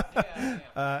it.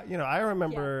 I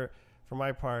remember. For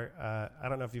my part, I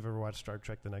don't know if you've ever watched Star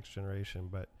Trek The Next Generation,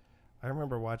 but I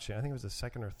remember watching, I think it was the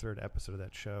second or third episode of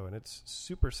that show, and it's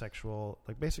super sexual.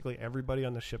 Like, basically everybody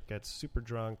on the ship gets super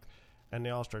drunk, and they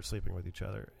all start sleeping with each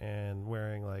other and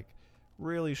wearing, like,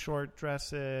 really short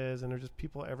dresses, and there's just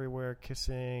people everywhere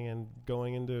kissing and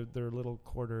going into their little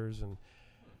quarters. And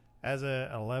as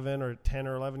a 11 or 10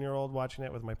 or 11-year-old watching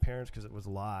it with my parents, because it was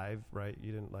live, right?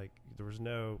 You didn't, there was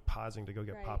no pausing to go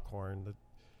get popcorn.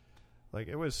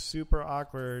 It was super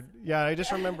awkward. Yeah, I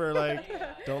just remember,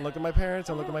 don't look at my parents.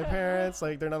 Don't look at my parents.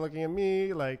 They're not looking at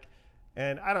me.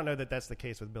 And I don't know that that's the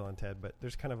case with Bill and Ted, but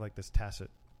there's kind of this tacit,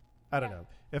 I don't know.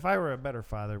 If I were a better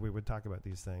father, we would talk about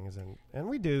these things. And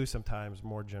we do sometimes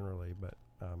more generally, but.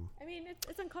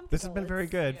 It's uncomfortable. This has been very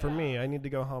good for me. I need to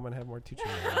go home and have more teaching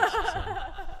hours.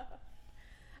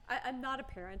 I'm not a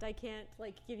parent. I can't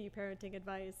give you parenting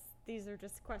advice. These are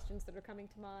just questions that are coming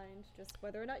to mind, just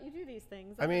whether or not you do these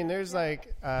things. There's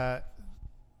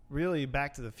really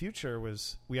Back to the Future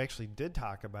we actually did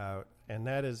talk about, and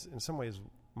that is in some ways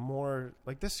more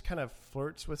this kind of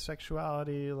flirts with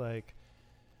sexuality,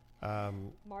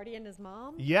 Marty and his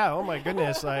mom. Yeah. Oh my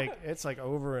goodness. It's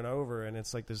over and over, and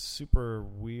it's this super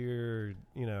weird,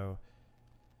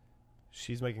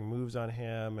 she's making moves on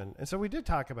him. And so we did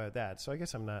talk about that. So I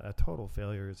guess I'm not a total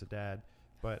failure as a dad,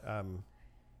 but,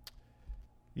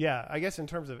 yeah, I guess in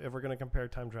terms of if we're going to compare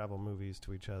time travel movies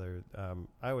to each other,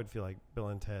 I would feel like Bill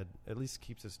and Ted at least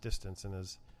keeps its distance and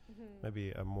is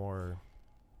maybe a more,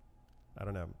 I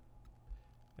don't know,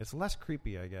 it's less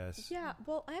creepy, I guess. Yeah,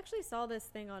 well, I actually saw this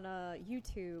thing on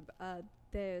YouTube,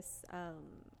 this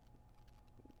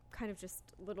kind of just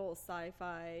little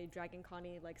sci-fi Dragon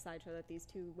Connie sideshow that these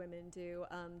two women do.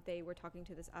 They were talking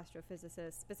to this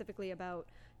astrophysicist specifically about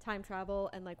time travel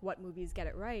and what movies get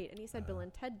it right, and he said Bill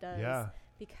and Ted does,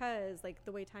 because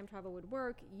the way time travel would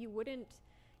work, you wouldn't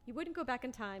go back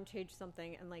in time, change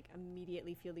something, and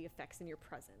immediately feel the effects in your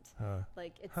present.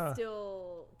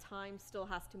 Still, time still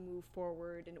has to move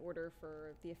forward in order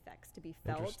for the effects to be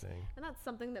felt. Interesting. And that's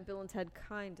something that Bill and Ted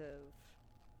kind of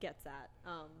gets at.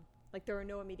 There are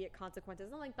no immediate consequences,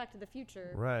 not like Back to the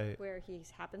Future, right, where he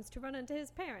happens to run into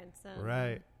his parents.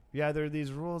 Right. Yeah, there are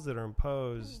these rules that are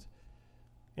imposed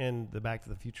in the Back to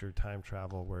the Future time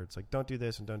travel where it's don't do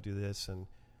this and don't do this. And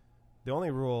the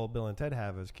only rule Bill and Ted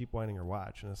have is keep winding your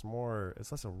watch. And it's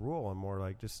less a rule and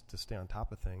more just to stay on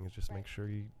top of things, just make sure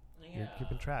you're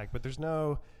keeping track. But it's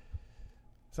not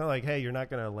hey, you're not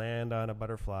going to land on a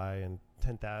butterfly in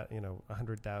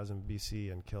 100,000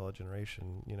 BC and kill a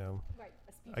generation, Right.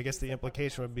 I guess the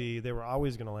implication would be they were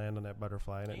always going to land on that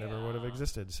butterfly and it never would have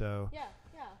existed. So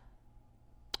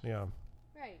yeah.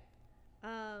 Right.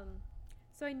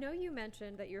 So I know you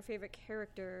mentioned that your favorite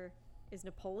character is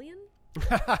Napoleon.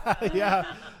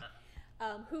 Yeah.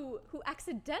 Who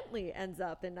accidentally ends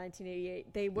up in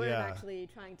 1988. They weren't actually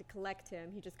trying to collect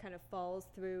him. He just kind of falls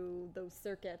through those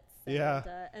circuits and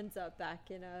ends up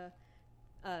back in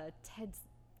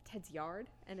Ted's yard,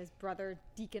 and his brother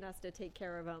Deacon has to take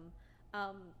care of him.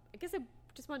 I guess I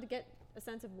just wanted to get a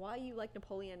sense of why you like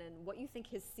Napoleon and what you think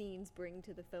his scenes bring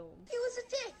to the film. He was a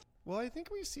dick. Well, I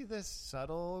think we see this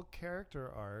subtle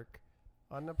character arc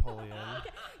on Napoleon.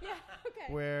 Yeah,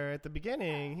 okay. Where at the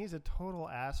beginning he's a total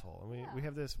asshole, and Yeah. we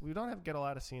have this. We don't get a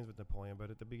lot of scenes with Napoleon, but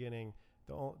at the beginning,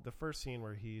 the first scene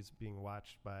where he's being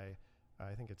watched by,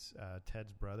 I think it's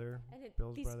Ted's brother, And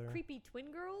Bill's these brother. creepy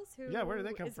twin girls who Yeah, where did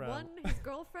they come is from? one his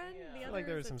girlfriend, Yeah. the I other feel like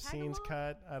there were is a some scenes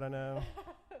tag-along? cut. I don't know,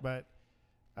 but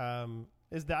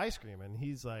is the ice cream, and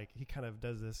he's like he kind of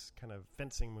does this kind of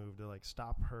fencing move to like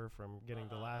stop her from getting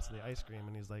the last of the ice cream,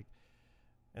 and he's like.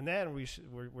 And then we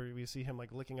see him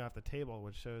like licking off the table,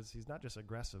 which shows he's not just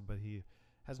aggressive, but he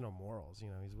has no morals. You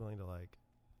know, he's willing to like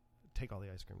take all the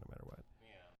ice cream no matter what.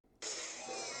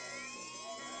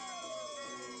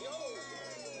 Behold,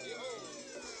 behold,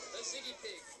 the Ziggy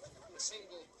Pig, the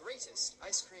single greatest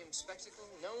ice cream spectacle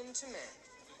known to man.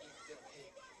 Eat the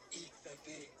pig, eat the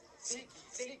pig, Ziggy,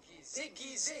 Ziggy,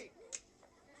 Ziggy, Zig.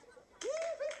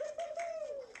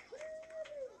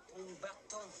 Un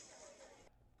bâton.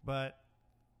 But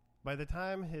by the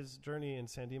time his journey in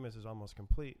San Dimas is almost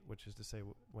complete, which is to say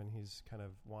when he's kind of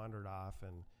wandered off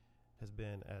and has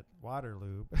been at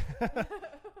Waterloo,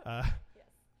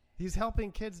 he's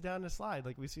helping kids down the slide.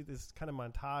 Like we see this kind of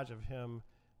montage of him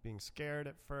being scared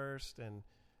at first, and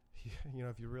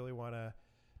if you really want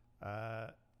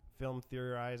to film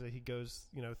theorize it, he goes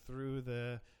through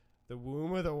the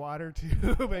womb of the water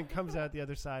tube and comes out the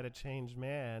other side a changed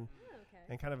man,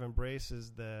 and kind of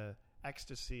embraces the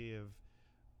ecstasy of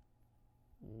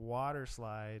water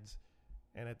slides.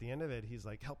 And at the end of it, he's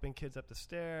like helping kids up the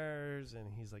stairs,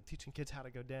 and he's like teaching kids how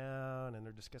to go down, and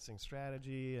they're discussing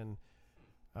strategy. And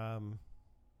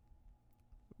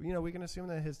we can assume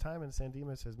that his time in San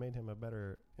Dimas has made him a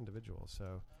better individual.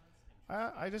 So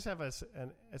I just have a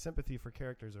sympathy for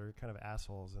characters that are kind of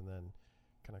assholes and then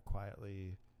kind of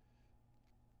quietly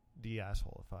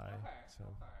de-assholeify.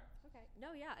 Okay.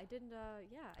 No, yeah, I didn't.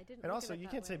 I didn't. And look also, at it you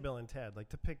that can't say way. Bill and Ted. Like,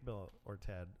 to pick Bill or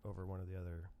Ted over one or the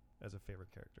other as a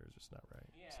favorite character is just not right.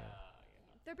 Yeah. So.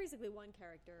 They're basically one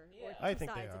character or Yeah. two I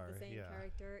think they sides of are, the same yeah.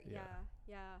 character. Yeah.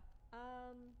 Yeah.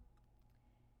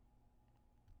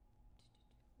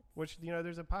 Which,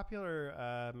 there's a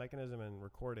popular mechanism in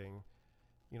recording.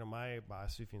 My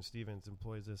boss, Sufjan Stevens,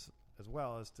 employs this as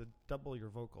well, is to double your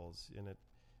vocals, and it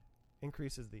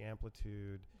increases the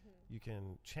amplitude. You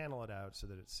can channel it out so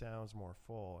that it sounds more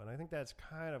full. And I think that's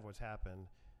kind of what's happened.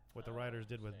 What the writers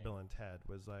did with Bill and Ted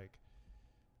was like,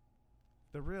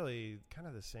 they're really kind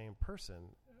of the same person.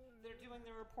 They're doing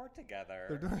the report together.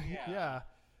 They're doing, yeah.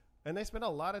 And they spend a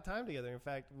lot of time together. In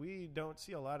fact, we don't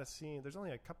see a lot of scenes. There's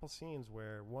only a couple scenes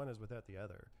where one is without the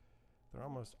other. They're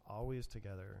almost always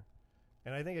together.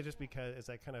 And I think it's just because it's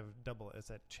that kind of double, it's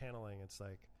that channeling. It's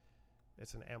like,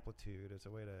 it's an amplitude. It's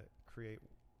a way to create.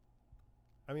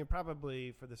 I mean,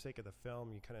 probably for the sake of the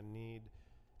film, you kind of need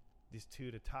these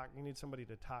two to talk. You need somebody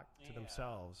to talk to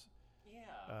themselves.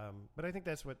 Yeah. But I think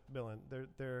that's what Bill and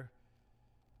they're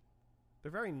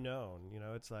very known.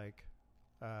 It's like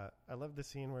I love the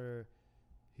scene where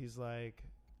he's like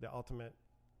the ultimate.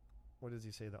 What does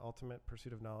he say? The ultimate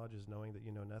pursuit of knowledge is knowing that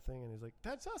you know nothing. And he's like,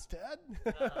 "That's us, Ted."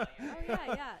 Oh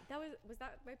yeah. That was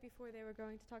that right before they were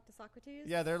going to talk to Socrates.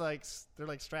 Yeah, they're like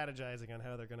strategizing on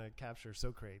how they're going to capture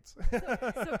Socrates.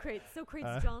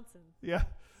 Socrates Johnson. Yeah.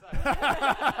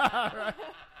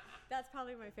 That's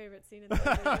probably my favorite scene in the movie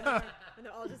when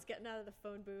they're all just getting out of the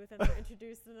phone booth and they're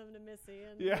introducing them to Missy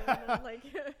and and like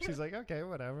She's like, "Okay,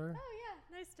 whatever." oh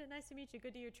yeah, nice to meet you.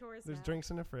 Good to your chores. There's now. drinks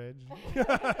in the fridge.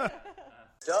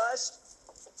 Dust.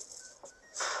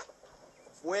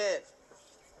 Win.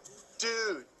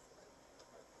 Dude.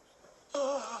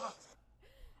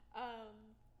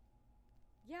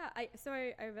 Yeah, I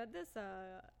read this.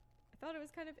 I thought it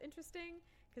was kind of interesting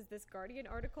because this Guardian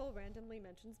article randomly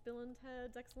mentions Bill and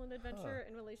Ted's Excellent Adventure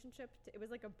in relationship to, it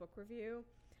was like a book review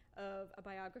of a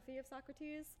biography of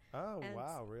Socrates. Oh, And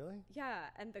wow, really? Yeah,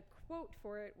 and the quote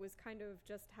for it was kind of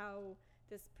just how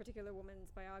this particular woman's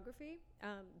biography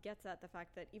gets at the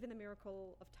fact that even the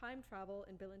miracle of time travel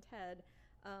in Bill and Ted,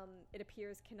 it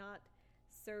appears cannot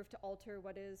serve to alter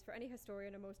what is, for any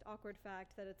historian, a most awkward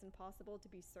fact that it's impossible to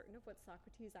be certain of what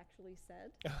Socrates actually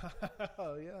said.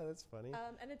 Oh, yeah, that's funny.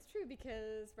 And it's true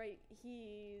because, right,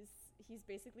 he's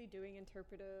basically doing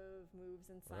interpretive moves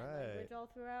and sign language all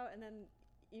throughout, and then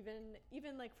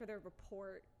even like for their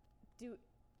report,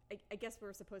 I guess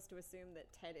we're supposed to assume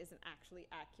that Ted isn't actually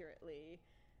accurately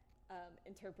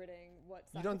interpreting what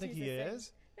Socrates You don't think he saying.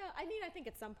 is? No, I mean, I think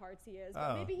at some parts he is,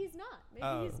 but maybe he's not.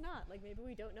 Maybe he's not. Like, maybe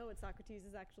we don't know what Socrates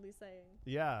is actually saying.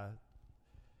 Yeah.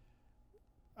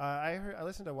 I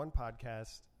listened to one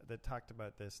podcast that talked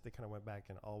about this. They kind of went back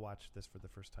and all watched this for the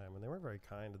first time, and they weren't very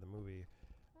kind to the movie.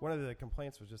 one of the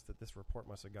complaints was just that this report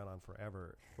must have gone on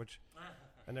forever,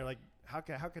 and they're like, how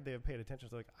could they have paid attention?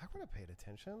 So like, I would have paid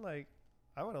attention. Like,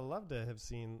 I would have loved to have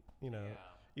seen,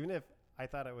 even if I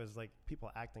thought it was like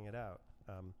people acting it out.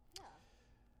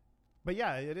 But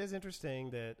yeah, it is interesting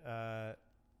that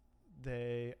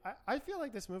I feel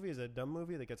like this movie is a dumb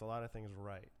movie that gets a lot of things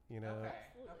right,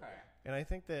 Okay. And I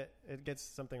think that it gets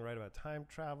something right about time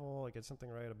travel. It gets something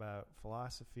right about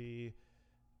philosophy.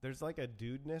 There's like a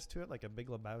dudeness to it, like a Big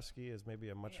Lebowski is maybe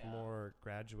a much more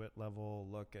graduate level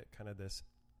look at kind of this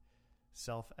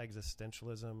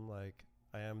self-existentialism, like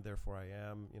I am, therefore I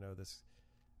am, this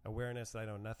awareness that I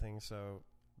know nothing. So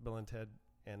Bill and Ted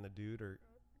and the dude are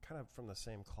kind of from the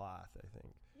same cloth, I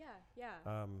think.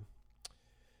 Yeah.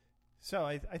 So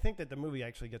I think that the movie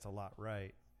actually gets a lot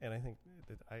right. And I think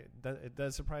it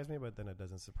does surprise me, but then it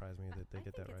doesn't surprise me that they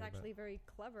get that right. I think it's actually very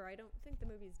clever. I don't think the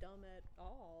movie's dumb at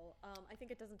all. I think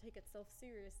it doesn't take itself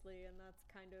seriously, and that's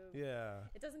kind of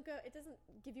It doesn't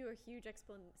give you a huge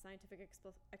scientific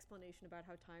explanation about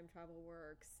how time travel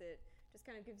works. It just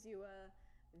kind of gives you a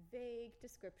vague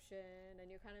description, and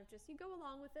you're kind of you go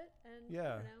along with it. And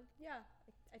I don't know.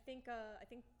 I think a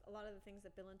lot of the things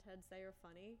that Bill and Ted say are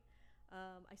funny.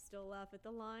 I still laugh at the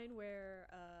line where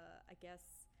I guess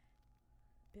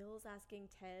Bill's asking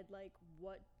Ted like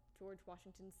what George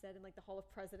Washington said in like the Hall of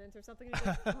Presidents or something. And he's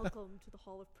like, "Welcome to the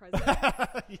Hall of Presidents."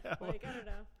 Like I don't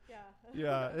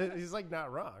know. He's like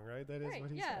not wrong, right? That is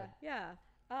what he said.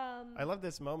 I love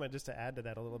this moment, just to add to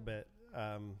that a little bit,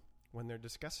 when they're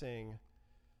discussing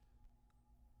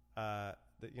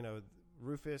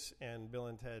Rufus and Bill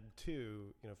and Ted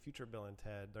 2, future Bill and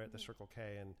Ted, they're at the Circle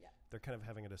K, and they're kind of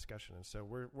having a discussion. And so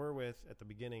we're with, at the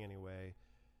beginning anyway,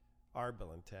 our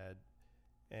Bill and Ted,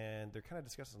 and they're kind of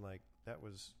discussing like, that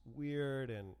was weird,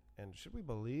 and should we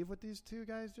believe what these two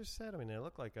guys just said? I mean, they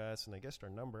look like us, and they guessed our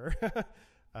number.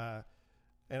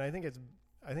 And I think it's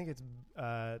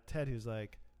Ted who's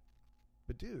like,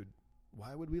 but dude,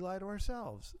 why would we lie to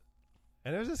ourselves?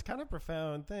 And it was this kind of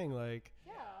profound thing, like,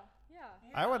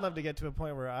 I would love to get to a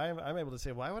point where I'm able to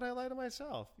say, why would I lie to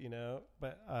myself?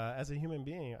 But as a human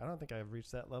being, I don't think I've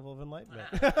reached that level of enlightenment.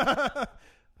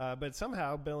 But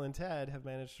somehow Bill and Ted have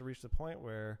managed to reach the point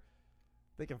where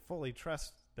they can fully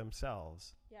trust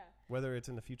themselves. Whether it's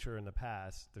in the future or in the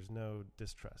past, there's no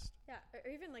distrust. Or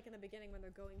even like in the beginning when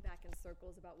they're going back in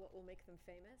circles about what will make them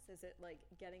famous. Is it like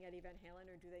getting Eddie Van Halen,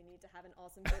 or do they need to have an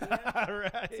awesome video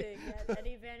to get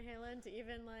Eddie Van Halen to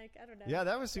even like, I don't know. Yeah,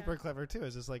 that was super clever too.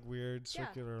 It's this like weird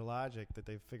circular logic that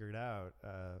they figured out,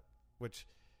 which,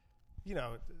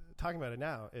 talking about it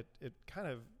now, it kind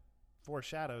of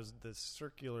foreshadows the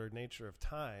circular nature of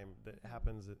time that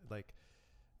happens. Like,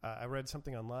 I read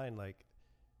something online like,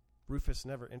 Rufus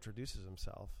never introduces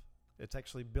himself. It's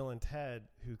actually Bill and Ted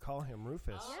who call him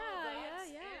Rufus. Yeah.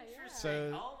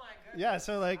 So, oh my goodness.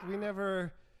 So like we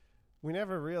never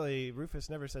really, Rufus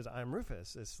never says I'm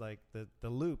Rufus. It's like the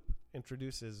loop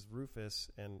introduces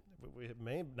Rufus, and it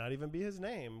may not even be his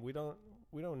name. We don't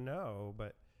know,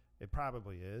 but it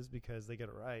probably is because they get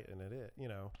it right, and it is.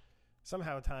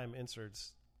 Somehow time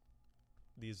inserts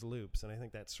these loops, and I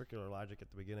think that circular logic at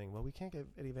the beginning. Well, we can't get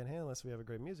Eddie Van Halen unless we have a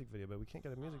great music video, but we can't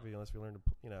get a music video unless we learn to,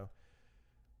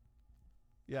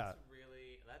 Yeah.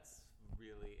 That's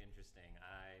really interesting.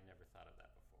 I never thought of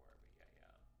that before, but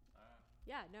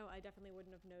no, I definitely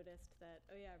wouldn't have noticed that.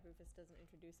 Oh yeah, Rufus doesn't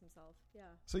introduce himself.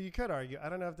 So you could argue, I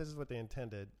don't know if this is what they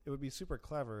intended. It would be super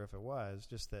clever if it was,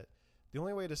 just that the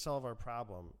only way to solve our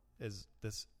problem is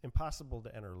this impossible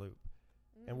to enter loop.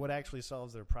 And what actually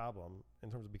solves their problem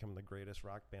in terms of becoming the greatest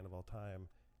rock band of all time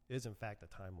is, in fact, a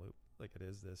time loop. Like, it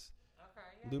is this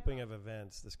looping of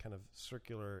events, this kind of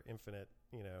circular, infinite,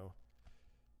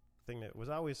 thing that was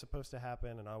always supposed to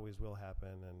happen and always will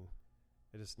happen, and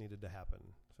it just needed to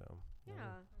happen. So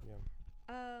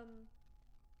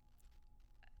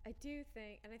I do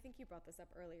think, and I think you brought this up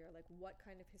earlier, like, what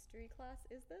kind of history class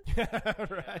is this?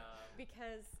 Right.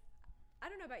 Because I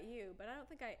don't know about you, but I don't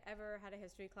think I ever had a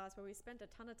history class where we spent a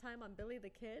ton of time on Billy the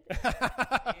Kid.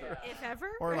 If ever.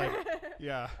 Or like,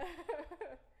 yeah.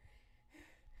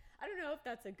 I don't know if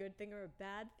that's a good thing or a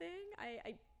bad thing.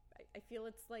 I feel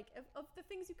it's like, of the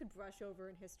things you could brush over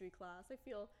in history class, I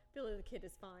feel Billy the Kid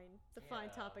is fine. It's a fine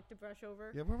topic to brush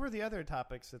over. Yeah, what were the other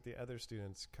topics that the other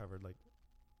students covered? Like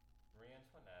Marie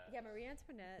Antoinette. Yeah, Marie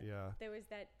Antoinette. Yeah. There was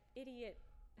that idiot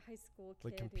high school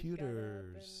kid, like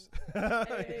computers.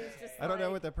 I don't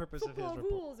know what the purpose of his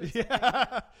rules or something.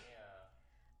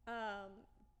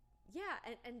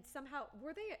 And somehow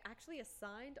were they actually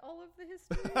assigned all of the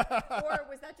history, or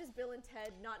was that just Bill and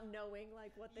Ted not knowing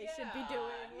like what they should be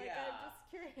doing? Like, I'm just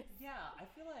curious. I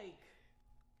feel like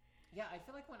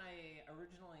when I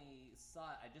originally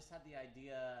saw it, I just had the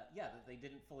idea, that they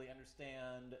didn't fully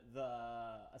understand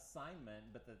the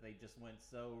assignment, but that they just went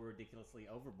so ridiculously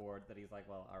overboard that he's like,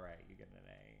 well, all right, you get an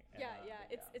A. And,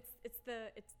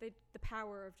 It's the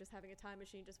power of just having a time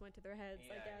machine just went to their heads,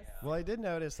 I guess. Yeah. Well, I did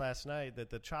notice last night that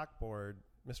the chalkboard,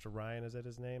 Mr. Ryan, is that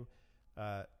his name?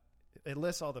 It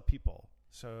lists all the people.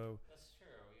 So that's true.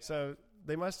 Yeah. So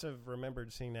they must have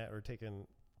remembered seeing that or taken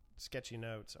sketchy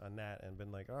notes on that and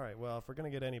been like, all right, well, if we're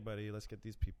going to get anybody, let's get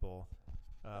these people.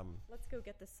 Let's go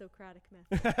get the Socratic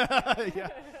method.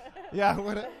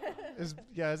 It's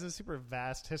a super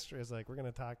vast history. It's like we're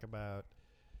going to talk about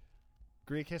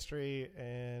Greek history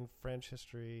and French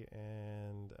history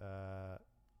and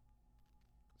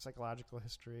psychological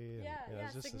history. And,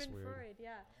 it's just Sigmund this weird. Freud,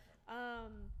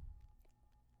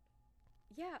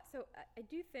 so I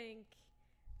do think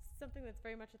something that's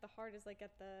very much at the heart is like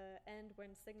at the end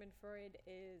when Sigmund Freud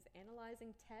is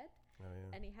analyzing Ted,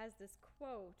 and he has this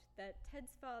quote that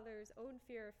Ted's father's own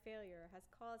fear of failure has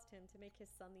caused him to make his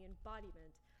son the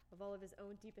embodiment of all of his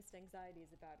own deepest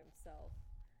anxieties about himself.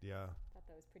 Yeah. I thought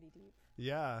that was pretty deep.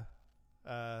 Yeah.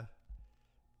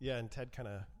 And Ted kind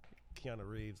of, Keanu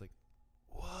Reeves, like,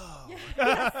 whoa.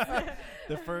 Yes.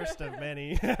 The first of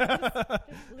many. just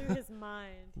blew his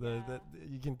mind.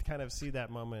 You can kind of see that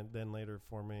moment then later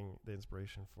forming the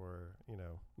inspiration for,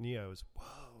 Neo's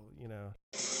whoa,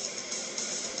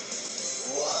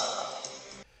 Whoa.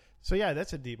 So yeah,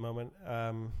 that's a deep moment.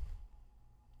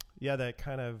 That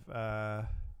kind of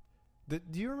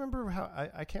do you remember how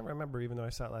I can't remember even though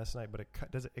I saw it last night, but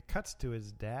it cuts to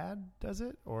his dad, does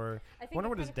it? Or I wonder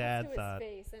what his dad thought.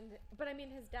 His face but I mean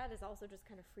his dad is also just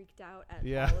kind of freaked out at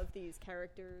all of these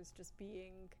characters just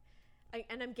being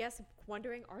and I'm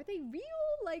wondering, are they real?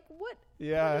 Like what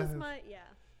Yeah. what is my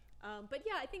but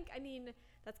yeah, I mean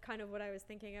that's kind of what I was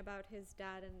thinking about his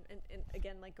dad and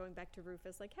again, like going back to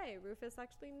Rufus, like, hey, Rufus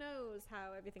actually knows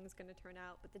how everything's going to turn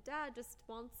out, but the dad just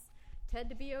wants Ted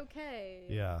to be okay.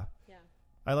 Yeah. Yeah.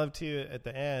 I love too at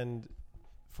the end,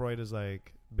 Freud is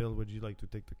like, Bill, would you like to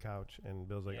take the couch? And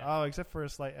Bill's like, oh, except for a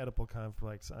slight Oedipal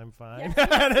complex, I'm fine. Yes,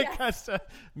 and it cuts to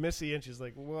Missy and she's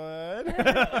like, what?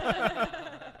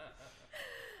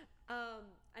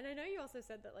 And I know you also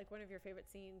said that like one of your favorite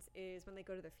scenes is when they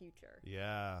go to the future.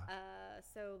 Yeah.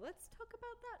 So let's talk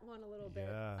about that one a little bit.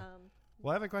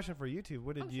 Well, I have a question for you two.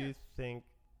 What did you sure. think?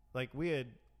 Like I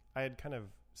had kind of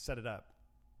set it up,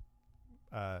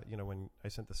 when I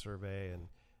sent the survey and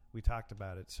we talked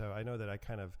about it. So I know that I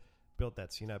kind of built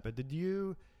that scene up. But did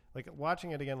you, like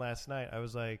watching it again last night, I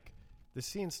was like, the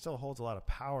scene still holds a lot of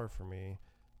power for me,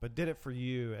 but did it for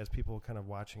you as people kind of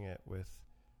watching it with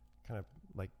kind of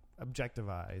like objective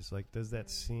eyes? Like, does that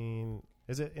scene,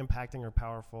 is it impacting or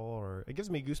powerful, or it gives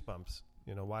me goosebumps,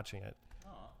 watching it?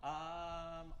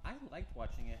 I liked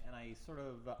watching it, and I sort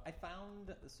of I found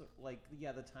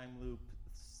the time loop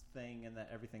thing and that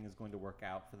everything is going to work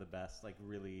out for the best, like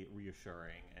really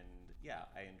reassuring, and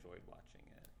I enjoyed watching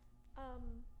it.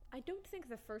 I don't think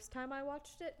the first time I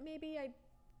watched it, maybe I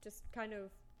just kind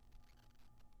of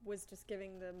was just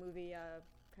giving the movie a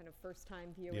kind of first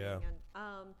time viewing. Yeah.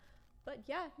 And, but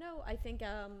I think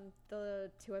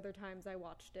the two other times I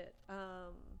watched it,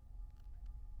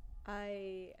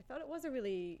 I thought it was a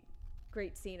really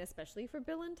great scene, especially for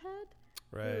Bill and Ted,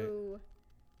 Right. who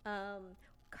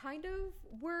kind of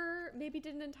maybe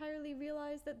didn't entirely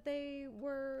realize that they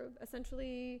were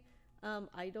essentially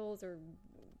idols or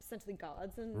essentially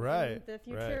gods in the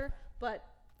future, but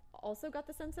also got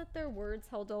the sense that their words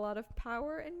held a lot of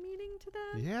power and meaning to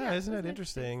them. Yeah, isn't it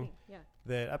interesting Yeah.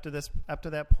 that up to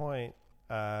that point,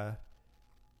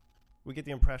 we get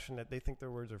the impression that they think their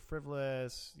words are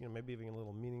frivolous, maybe even a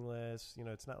little meaningless.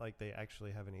 It's not like they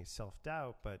actually have any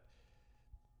self-doubt, but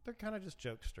they're kind of just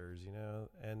jokesters,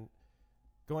 and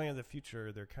going into the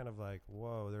future, they're kind of like,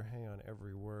 whoa, they're hanging on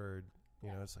every word.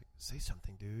 It's like, say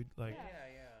something, dude. Like,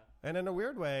 Yeah. And in a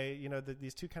weird way,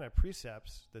 these two kind of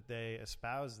precepts that they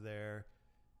espouse there,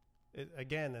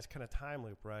 again, this kind of time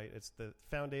loop, right? It's the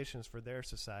foundations for their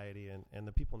society, and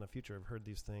the people in the future have heard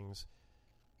these things,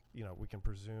 we can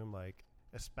presume, like,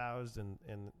 espoused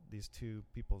in these two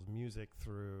people's music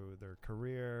through their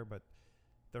career, but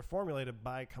they're formulated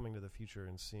by coming to the future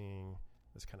and seeing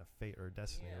this kind of fate or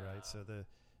destiny, right? So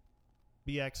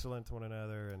be excellent to one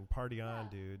another and party on,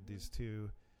 dude. These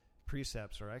two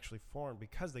precepts are actually formed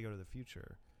because they go to the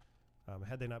future.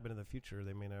 Had they not been in the future,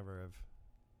 they may never have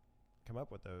come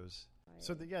up with those. Right.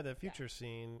 So the future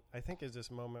scene, I think, is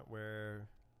this moment where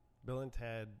Bill and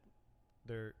Ted,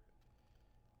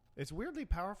 it's weirdly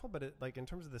powerful, but like in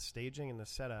terms of the staging and the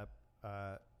setup,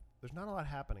 there's not a lot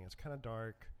happening. It's kind of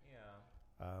dark.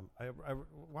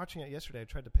 Watching it yesterday, I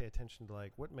tried to pay attention to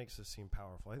like what makes this scene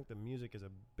powerful. I think the music is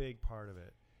a big part of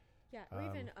it. Yeah, or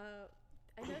even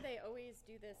I know they always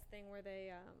do this thing where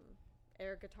they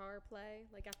air guitar play,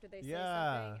 like after they say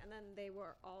something, and then they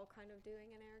were all kind of doing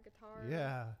an air guitar.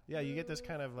 Yeah, you get this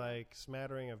kind of like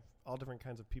smattering of all different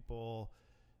kinds of people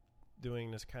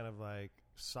doing this kind of like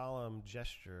solemn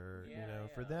gesture.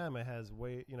 For them it has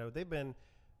they've been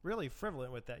really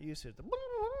frivolent with that usage.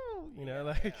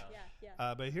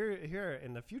 But here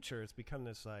in the future, it's become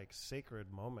this like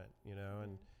sacred moment,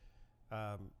 and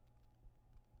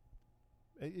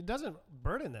it doesn't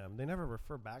burden them. They never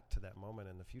refer back to that moment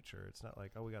in the future. It's not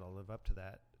like, oh, we got to live up to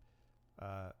that.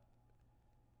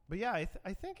 But yeah,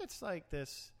 I think it's like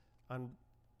this on,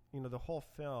 the whole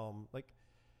film, like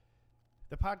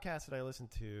the podcast that I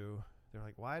listened to, they're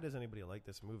like, why does anybody like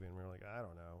this movie? And we were like, I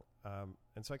don't know.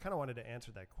 And so I kind of wanted to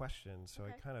answer that question. So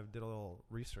I kind of did a little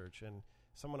research, and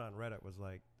someone on Reddit was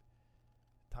like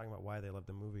talking about why they love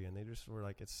the movie, and they just were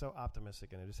like, it's so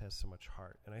optimistic and it just has so much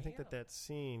heart. And I think that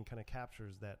scene kind of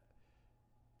captures that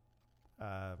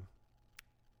that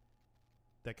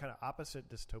kind of opposite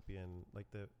dystopian, like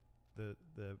the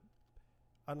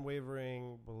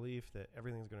unwavering belief that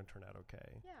everything's going to turn out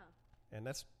okay. Yeah. And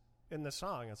that's in the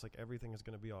song. It's like everything is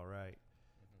going to be all right.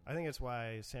 I think it's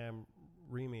why Sam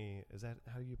Raimi, is that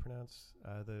how you pronounce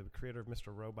the creator of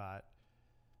Mr. Robot?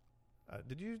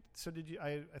 Did you?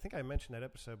 I think I mentioned that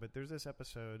episode, but there's this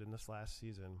episode in this last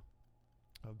season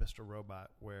of Mr.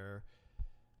 Robot where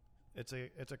it's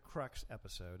a crux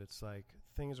episode. It's like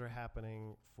things are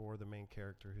happening for the main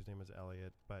character, whose name is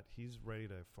Elliot, but he's ready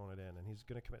to phone it in, and he's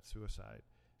going to commit suicide.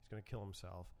 He's going to kill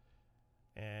himself,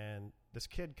 and this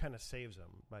kid kind of saves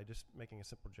him by just making a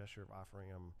simple gesture of offering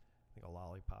him, I think, a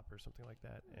lollipop or something like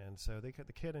that. And so the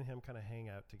kid and him kind of hang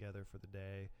out together for the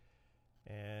day,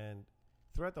 and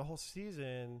throughout the whole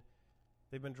season,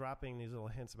 they've been dropping these little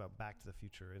hints about Back to the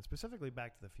Future, and specifically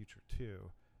Back to the Future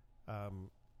 2.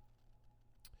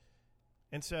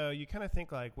 And so you kind of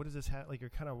think, like, what does this have? Like, you're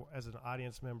kind of, as an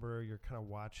audience member, you're kind of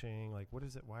watching, like, what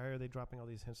is it? Why are they dropping all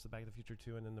these hints to Back to the Future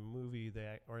 2? And in the movie,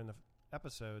 in the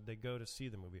episode, they go to see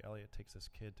the movie. Elliot takes this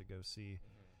kid to go see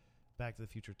Back to the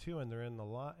Future 2, and they're in the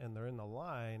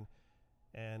line,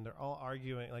 and they're all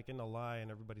arguing, like in the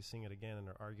line, everybody's seeing it again, and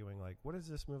they're arguing, like, what is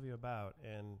this movie about?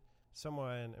 And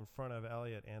someone in front of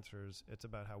Elliot answers, it's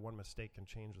about how one mistake can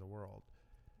change the world.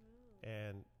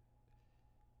 And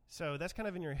so that's kind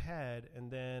of in your head,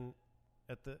 and then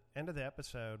at the end of the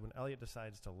episode, when Elliot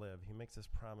decides to live, he makes this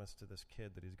promise to this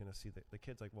kid that he's going to see the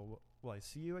kid's like, well, will I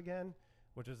see you again?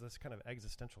 Which is this kind of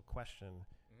existential question.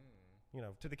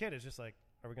 To the kid, it's just like,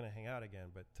 are we going to hang out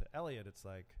again? But to Elliot, it's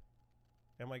like,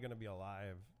 am I going to be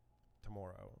alive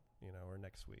tomorrow, or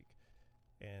next week?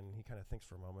 And he kind of thinks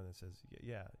for a moment and says,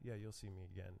 yeah, you'll see me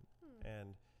again.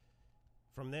 And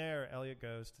from there, Elliot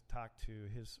goes to talk to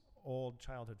his old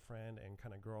childhood friend and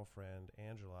kind of girlfriend,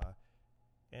 Angela.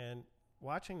 And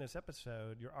watching this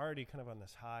episode, you're already kind of on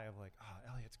this high of like,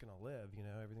 Elliot's going to live,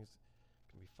 everything's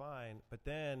going to be fine. But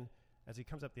then as he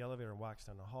comes up the elevator and walks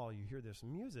down the hall, you hear this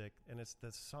music, and it's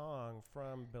the song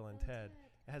from Bill and Ted.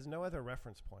 It has no other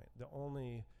reference point. The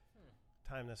only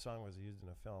time this song was used in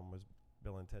a film was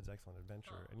Bill and Ted's Excellent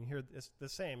Adventure. And you hear it's the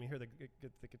same. You hear the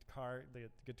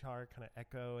guitar kind of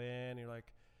echo in. And you're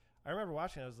like, I remember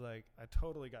watching it, I was like, I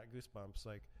totally got goosebumps.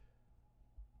 Like,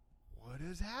 what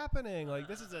is happening? Like,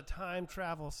 this is a time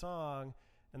travel song.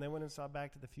 And then went and saw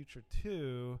Back to the Future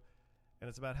 2, and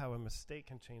it's about how a mistake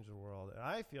can change the world. And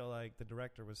I feel like the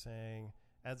director was saying,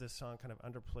 as this song kind of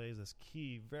underplays this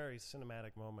key, very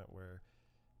cinematic moment where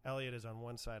Elliot is on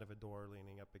one side of a door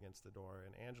leaning up against the door,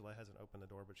 and Angela hasn't opened the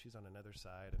door, but she's on another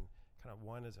side, and kind of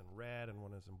one is in red and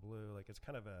one is in blue. Like, it's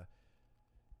kind of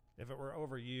if it were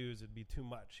overused, it'd be too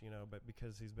much, but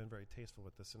because he's been very tasteful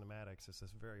with the cinematics, it's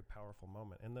this very powerful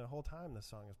moment. And the whole time the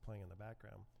song is playing in the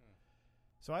background.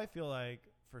 So I feel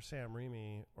like for Sam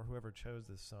Raimi or whoever chose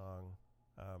this song,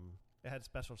 it had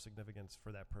special significance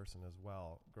for that person as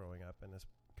well growing up, and this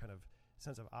kind of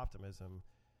sense of optimism.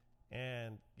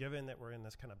 And given that we're in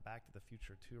this kind of Back to the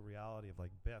Future 2 reality of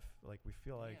like Biff, like we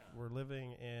feel like we're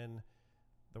living in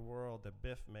the world that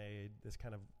Biff made, this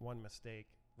kind of one mistake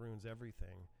ruins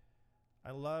everything.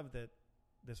 I love that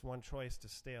this one choice to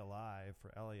stay alive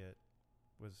for Elliot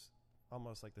was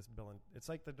almost like this it's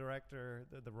like the director,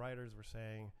 the writers were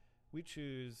saying, we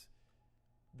choose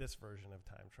this version of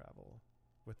time travel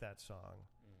with that song.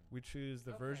 We choose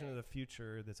the version of the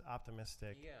future that's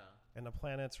optimistic, and the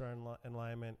planets are in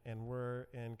alignment, and we're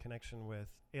in connection with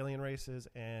alien races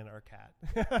and our cat,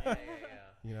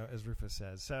 as Rufus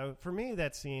says. So for me,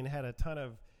 that scene had a ton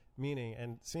of meaning,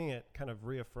 and seeing it kind of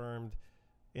reaffirmed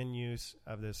in use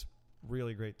of this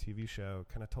really great TV show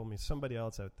kind of told me somebody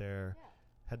else out there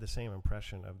had the same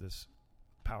impression of this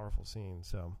powerful scene.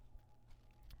 So,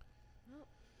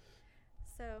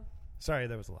 sorry,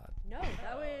 that was a lot. No,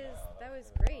 that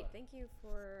was great. Thank you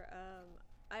for.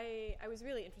 I was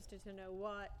really interested to know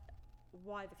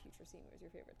why the future scene was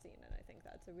your favorite scene, and I think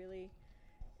that's a really.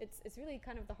 It's really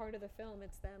kind of the heart of the film.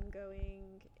 It's them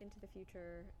going into the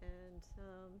future and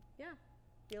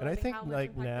and I think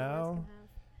like now,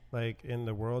 like in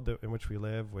the world in which we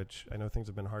live, which I know things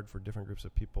have been hard for different groups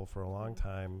of people for a long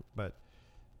time, but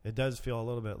it does feel a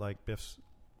little bit like Biff's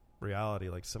reality.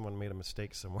 Like someone made a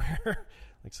mistake somewhere,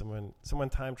 like someone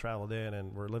time traveled in,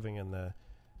 and we're living in the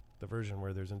version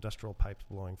where there's industrial pipes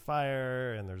blowing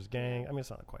fire and there's gang. I mean, it's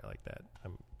not quite like that.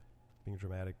 I'm being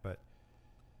dramatic, but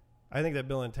I think that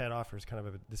Bill and Ted offers kind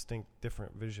of a distinct,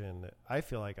 different vision that I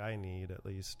feel like I need, at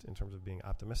least in terms of being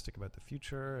optimistic about the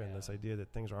future and this idea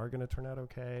that things are going to turn out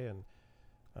okay. And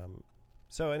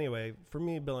so anyway, for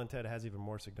me, Bill and Ted has even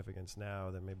more significance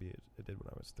now than maybe it did when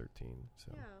I was 13.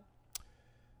 So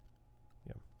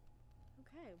yeah.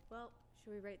 Okay, well,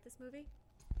 should we rate this movie?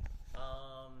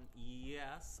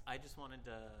 Yes. I just wanted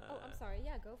to. Oh, I'm sorry.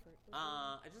 Yeah, go for it.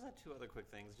 I just had two other quick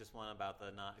things. Just one about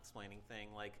the not explaining thing,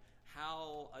 like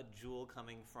how a jewel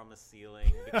coming from a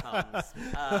ceiling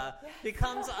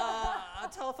becomes a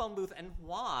telephone booth, and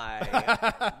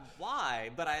why? Why?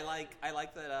 But I like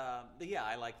that.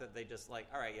 I like that they just like,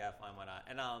 all right, yeah, fine, why not?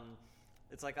 And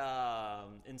it's like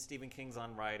in Stephen King's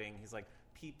On Writing, he's like,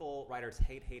 writers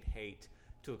hate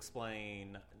to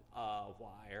explain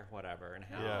why or whatever and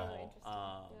how.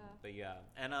 But yeah,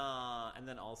 and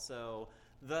then also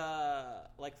the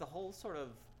whole sort of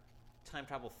time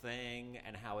travel thing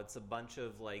and how it's a bunch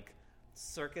of like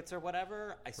circuits or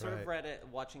whatever. I sort of read it,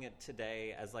 watching it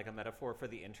today, as like a metaphor for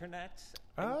the internet.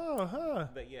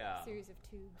 But yeah, series of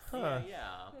tubes.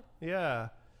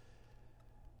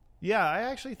 Yeah, I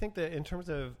actually think that in terms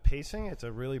of pacing, it's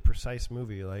a really precise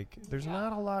movie. Like, there's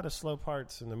not a lot of slow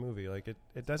parts in the movie. Like,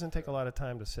 it doesn't take a lot of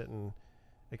time to sit and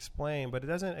explain, but it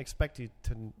doesn't expect you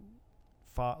to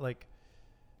like,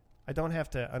 I don't have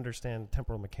to understand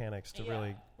temporal mechanics to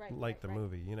really like the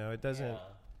movie. You know, it doesn't,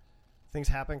 things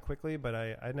happen quickly, but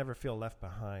I never feel left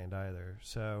behind either.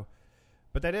 So,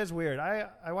 but that is weird.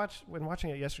 When watching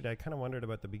it yesterday, I kind of wondered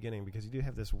about the beginning, because you do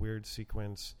have this weird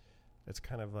sequence. It's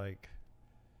kind of like,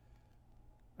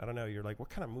 I don't know, you're like, what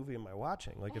kind of movie am I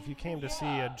watching? Like, if you came to see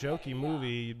a jokey movie,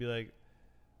 you'd be like,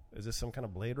 is this some kind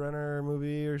of Blade Runner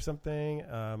movie or something?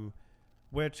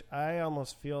 Which I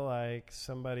almost feel like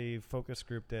somebody focus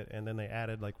grouped it, and then they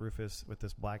added like Rufus with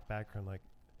this black background, like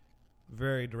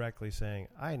very directly saying,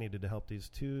 I needed to help these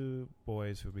two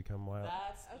boys who become wild.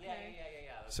 That's, yeah.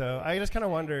 So I just kind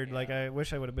of wondered, like, I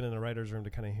wish I would have been in the writer's room to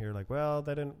kind of hear, like, well,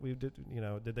 did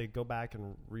they go back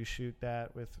and reshoot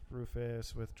that with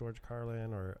Rufus, with George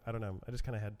Carlin, or I don't know. I just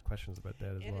kind of had questions about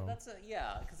that as well.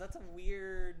 Because that's a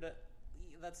weird,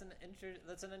 that's an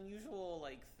unusual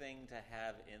like thing to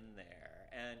have in there,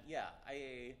 and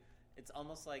it's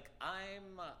almost like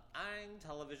I'm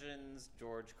television's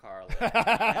George Carlin.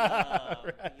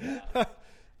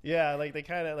 Yeah, like they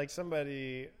kind of, like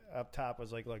somebody up top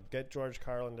was like, look, get George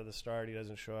Carlin to the start. He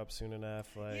doesn't show up soon enough.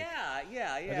 Like, yeah.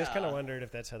 I just kind of wondered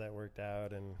if that's how that worked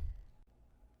out. And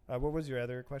what was your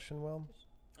other question, Will?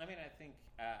 I mean, I think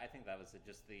that was it,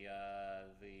 just the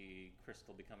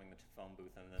crystal becoming the phone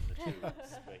booth and then the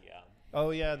tubes. But yeah.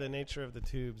 Oh yeah, the nature of the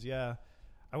tubes. Yeah,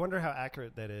 I wonder how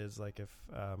accurate that is. Like if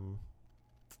I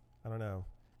don't know.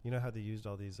 You know how they used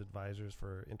all these advisors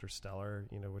for Interstellar,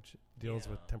 which deals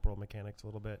with temporal mechanics a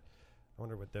little bit. I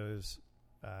wonder what those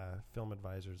film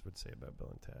advisors would say about Bill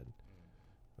and Ted.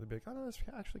 They'd be like, oh, no, that's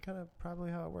actually kind of probably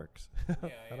how it works.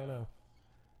 I don't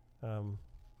know.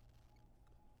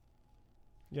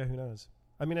 Yeah, who knows?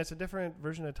 I mean, it's a different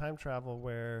version of time travel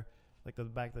where, like, the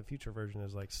Back to the Future version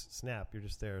is like, snap, you're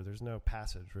just there. There's no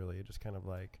passage, really. It's just kind of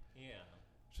like... Yeah.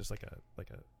 It's just like a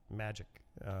magic...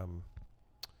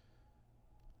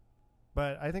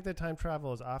 But I think that time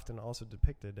travel is often also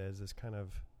depicted as this kind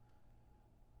of,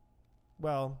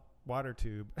 water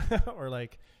tube or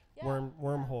like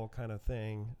wormhole kind of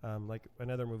thing. Like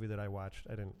another movie that I watched,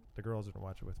 the girls didn't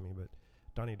watch it with me, but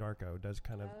Donnie Darko does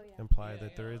kind of imply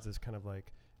that there is this kind of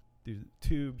like these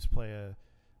tubes play a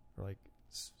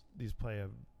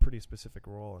pretty specific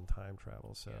role in time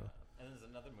travel. So, and there's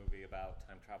another movie about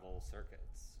time travel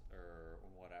circuits or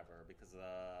whatever, because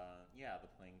the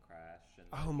plane crash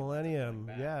and Millennium.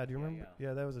 Yeah, do you remember?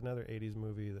 Yeah, that was another 80s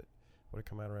movie that would have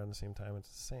come out around the same time. It's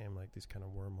the same, like these kind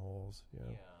of wormholes.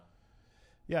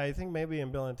 Yeah, I think maybe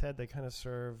in Bill and Ted they kind of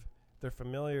they're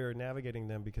familiar navigating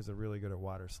them because they're really good at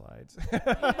water slides.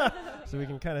 So we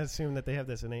can kind of assume that they have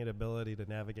this innate ability to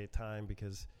navigate time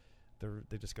because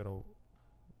they just go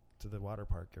to the water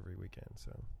park every weekend.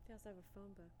 So They also have a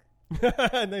phone book.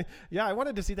 and I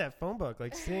wanted to see that phone book.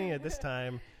 Like seeing it this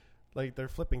time, like they're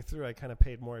flipping through. I kind of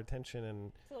paid more attention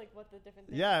and So like what the different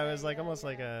things yeah, it say, was like almost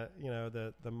like yeah.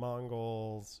 the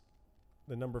Mongols.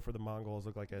 The number for the Mongols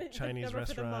looked like a Chinese number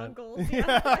restaurant. For the Mongols,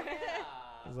 yeah.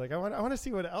 I was like, I want to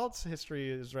see what else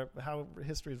history is how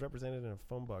history is represented in a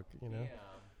phone book. You know. Yeah.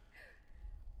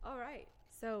 All right.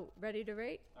 So ready to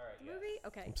rate All right. the movie? Yes.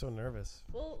 Okay. I'm so nervous.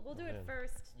 We'll do it man.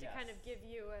 first to Yes. kind of give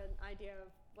you an idea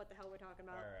of what the hell we're talking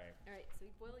about. All right. All right. So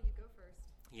Will, you go first.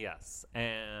 Yes,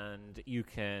 and you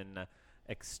can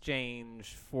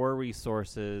exchange 4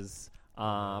 resources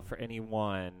for any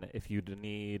one if you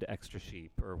need extra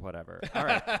sheep or whatever. All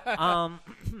right.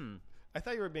 I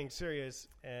thought you were being serious,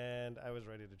 and I was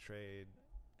ready to trade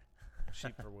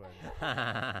sheep for wood.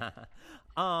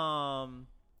 All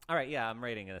right. Yeah, I'm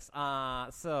rating this.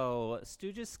 So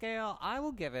Stooges scale, I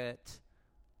would give it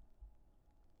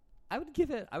 3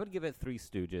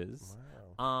 Stooges.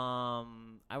 Wow.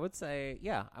 I would say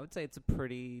it's a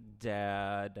pretty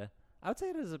dad. I would say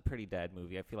it is a pretty dad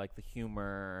movie. I feel like the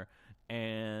humor,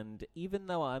 and even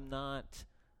though I don't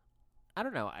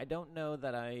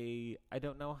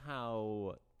know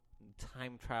how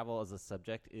time travel as a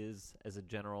subject is as a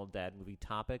general dad movie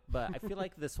topic, but I feel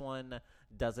like this one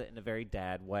does it in a very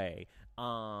dad way.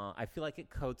 I feel like it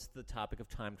coats the topic of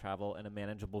time travel in a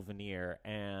manageable veneer,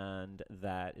 and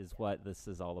that is what this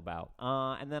is all about.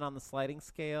 And then on the sliding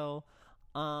scale,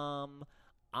 I'm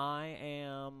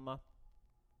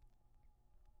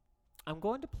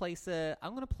going to place it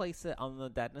on the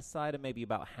dadness side and maybe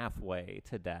about halfway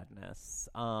to dadness.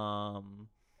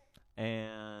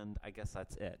 And I guess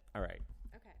that's it. All right.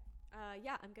 Okay.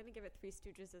 Yeah, I'm going to give it 3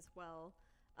 Stooges as well,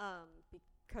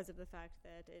 because of the fact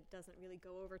that it doesn't really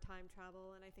go over time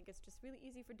travel, and I think it's just really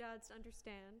easy for dads to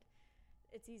understand.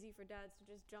 It's easy for dads to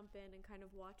just jump in and kind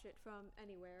of watch it from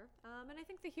anywhere. And I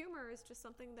think the humor is just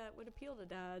something that would appeal to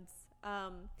dads.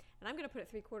 And I'm going to put it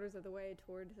 3/4 of the way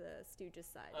toward the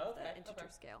Stooges side of the integer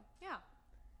scale. Yeah.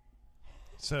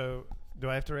 So, do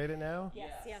I have to rate it now?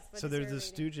 Yes. So there's the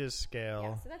Stooges scale.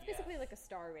 Yeah, so that's basically like a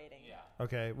star rating. Yeah.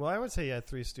 Okay. Well, I would say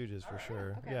 3 Stooges for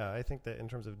sure. Okay. Yeah, I think that in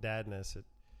terms of dadness, it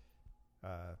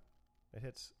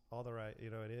hits all the right.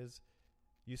 It is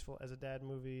useful as a dad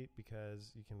movie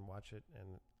because you can watch it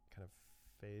and kind of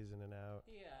phase in and out.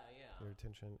 Yeah. Your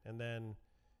attention, and then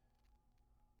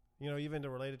even to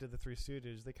relate it to the 3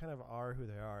 Stooges, they kind of are who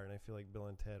they are, and I feel like Bill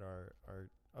and Ted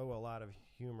owe a lot of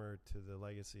humor to the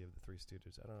legacy of the 3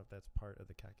 Stooges. I don't know if that's part of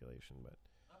the calculation, but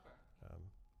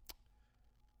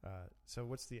so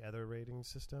what's the other rating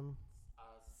system?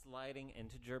 Sliding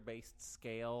integer-based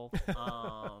scale.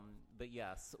 But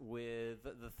yes, with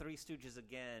the 3 Stooges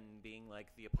again being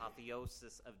like the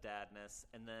apotheosis of dadness,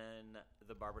 and then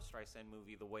the Barbra Streisand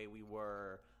movie, The Way We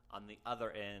Were, on the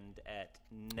other end at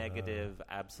negative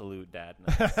absolute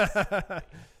dadness.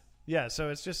 Yeah, so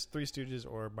it's just 3 Stooges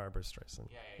or Barbra Streisand.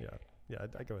 Yeah.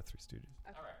 I go with 3 Stooges.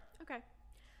 Okay.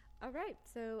 All right.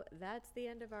 So that's the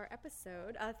end of our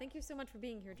episode. Thank you so much for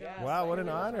being here, Josh. Yes, Wow, what thank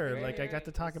an you. honor. Great. Like, I got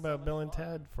to talk It was about so Bill much and fun.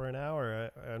 Ted for an hour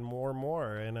and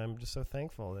more, and I'm just so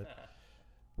thankful that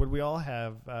would we all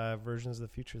have versions of the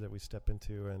future that we step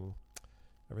into and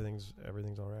everything's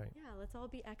all right. Yeah, let's all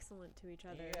be excellent to each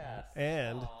other. Yes.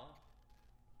 And Aw.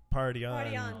 Party on,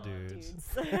 Party on, dudes.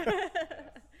 All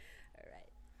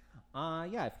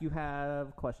right. Yeah, if you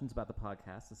have questions about the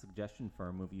podcast, a suggestion for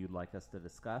a movie you'd like us to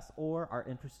discuss, or are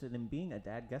interested in being a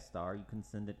dad guest star, you can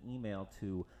send an email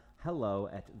to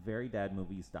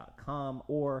hello@verydadmovies.com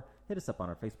or hit us up on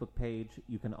our Facebook page.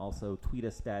 You can also tweet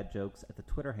us dad jokes at the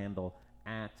Twitter handle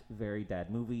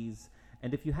 @verydadmovies.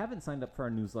 And if you haven't signed up for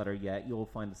our newsletter yet, you'll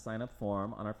find a sign-up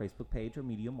form on our Facebook page or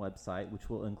Medium website, which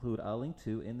we'll include a link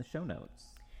to in the show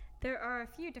notes. There are a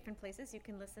few different places you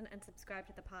can listen and subscribe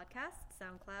to the podcast: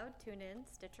 SoundCloud, TuneIn,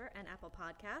 Stitcher, and Apple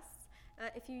Podcasts.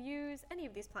 If you use any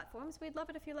of these platforms, we'd love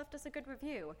it if you left us a good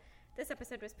review. This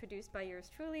episode was produced by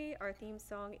yours truly. Our theme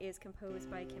song is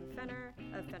composed by Kim Fenner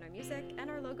of Fenner Music,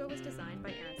 and our logo was designed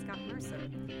by Aaron Scott Mercer.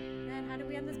 And how do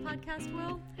we end this podcast,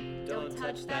 Will? Don't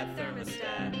touch that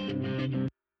thermostat.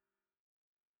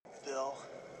 Bill,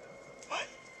 what?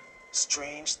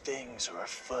 Strange things are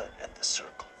afoot at the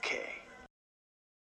Circle K.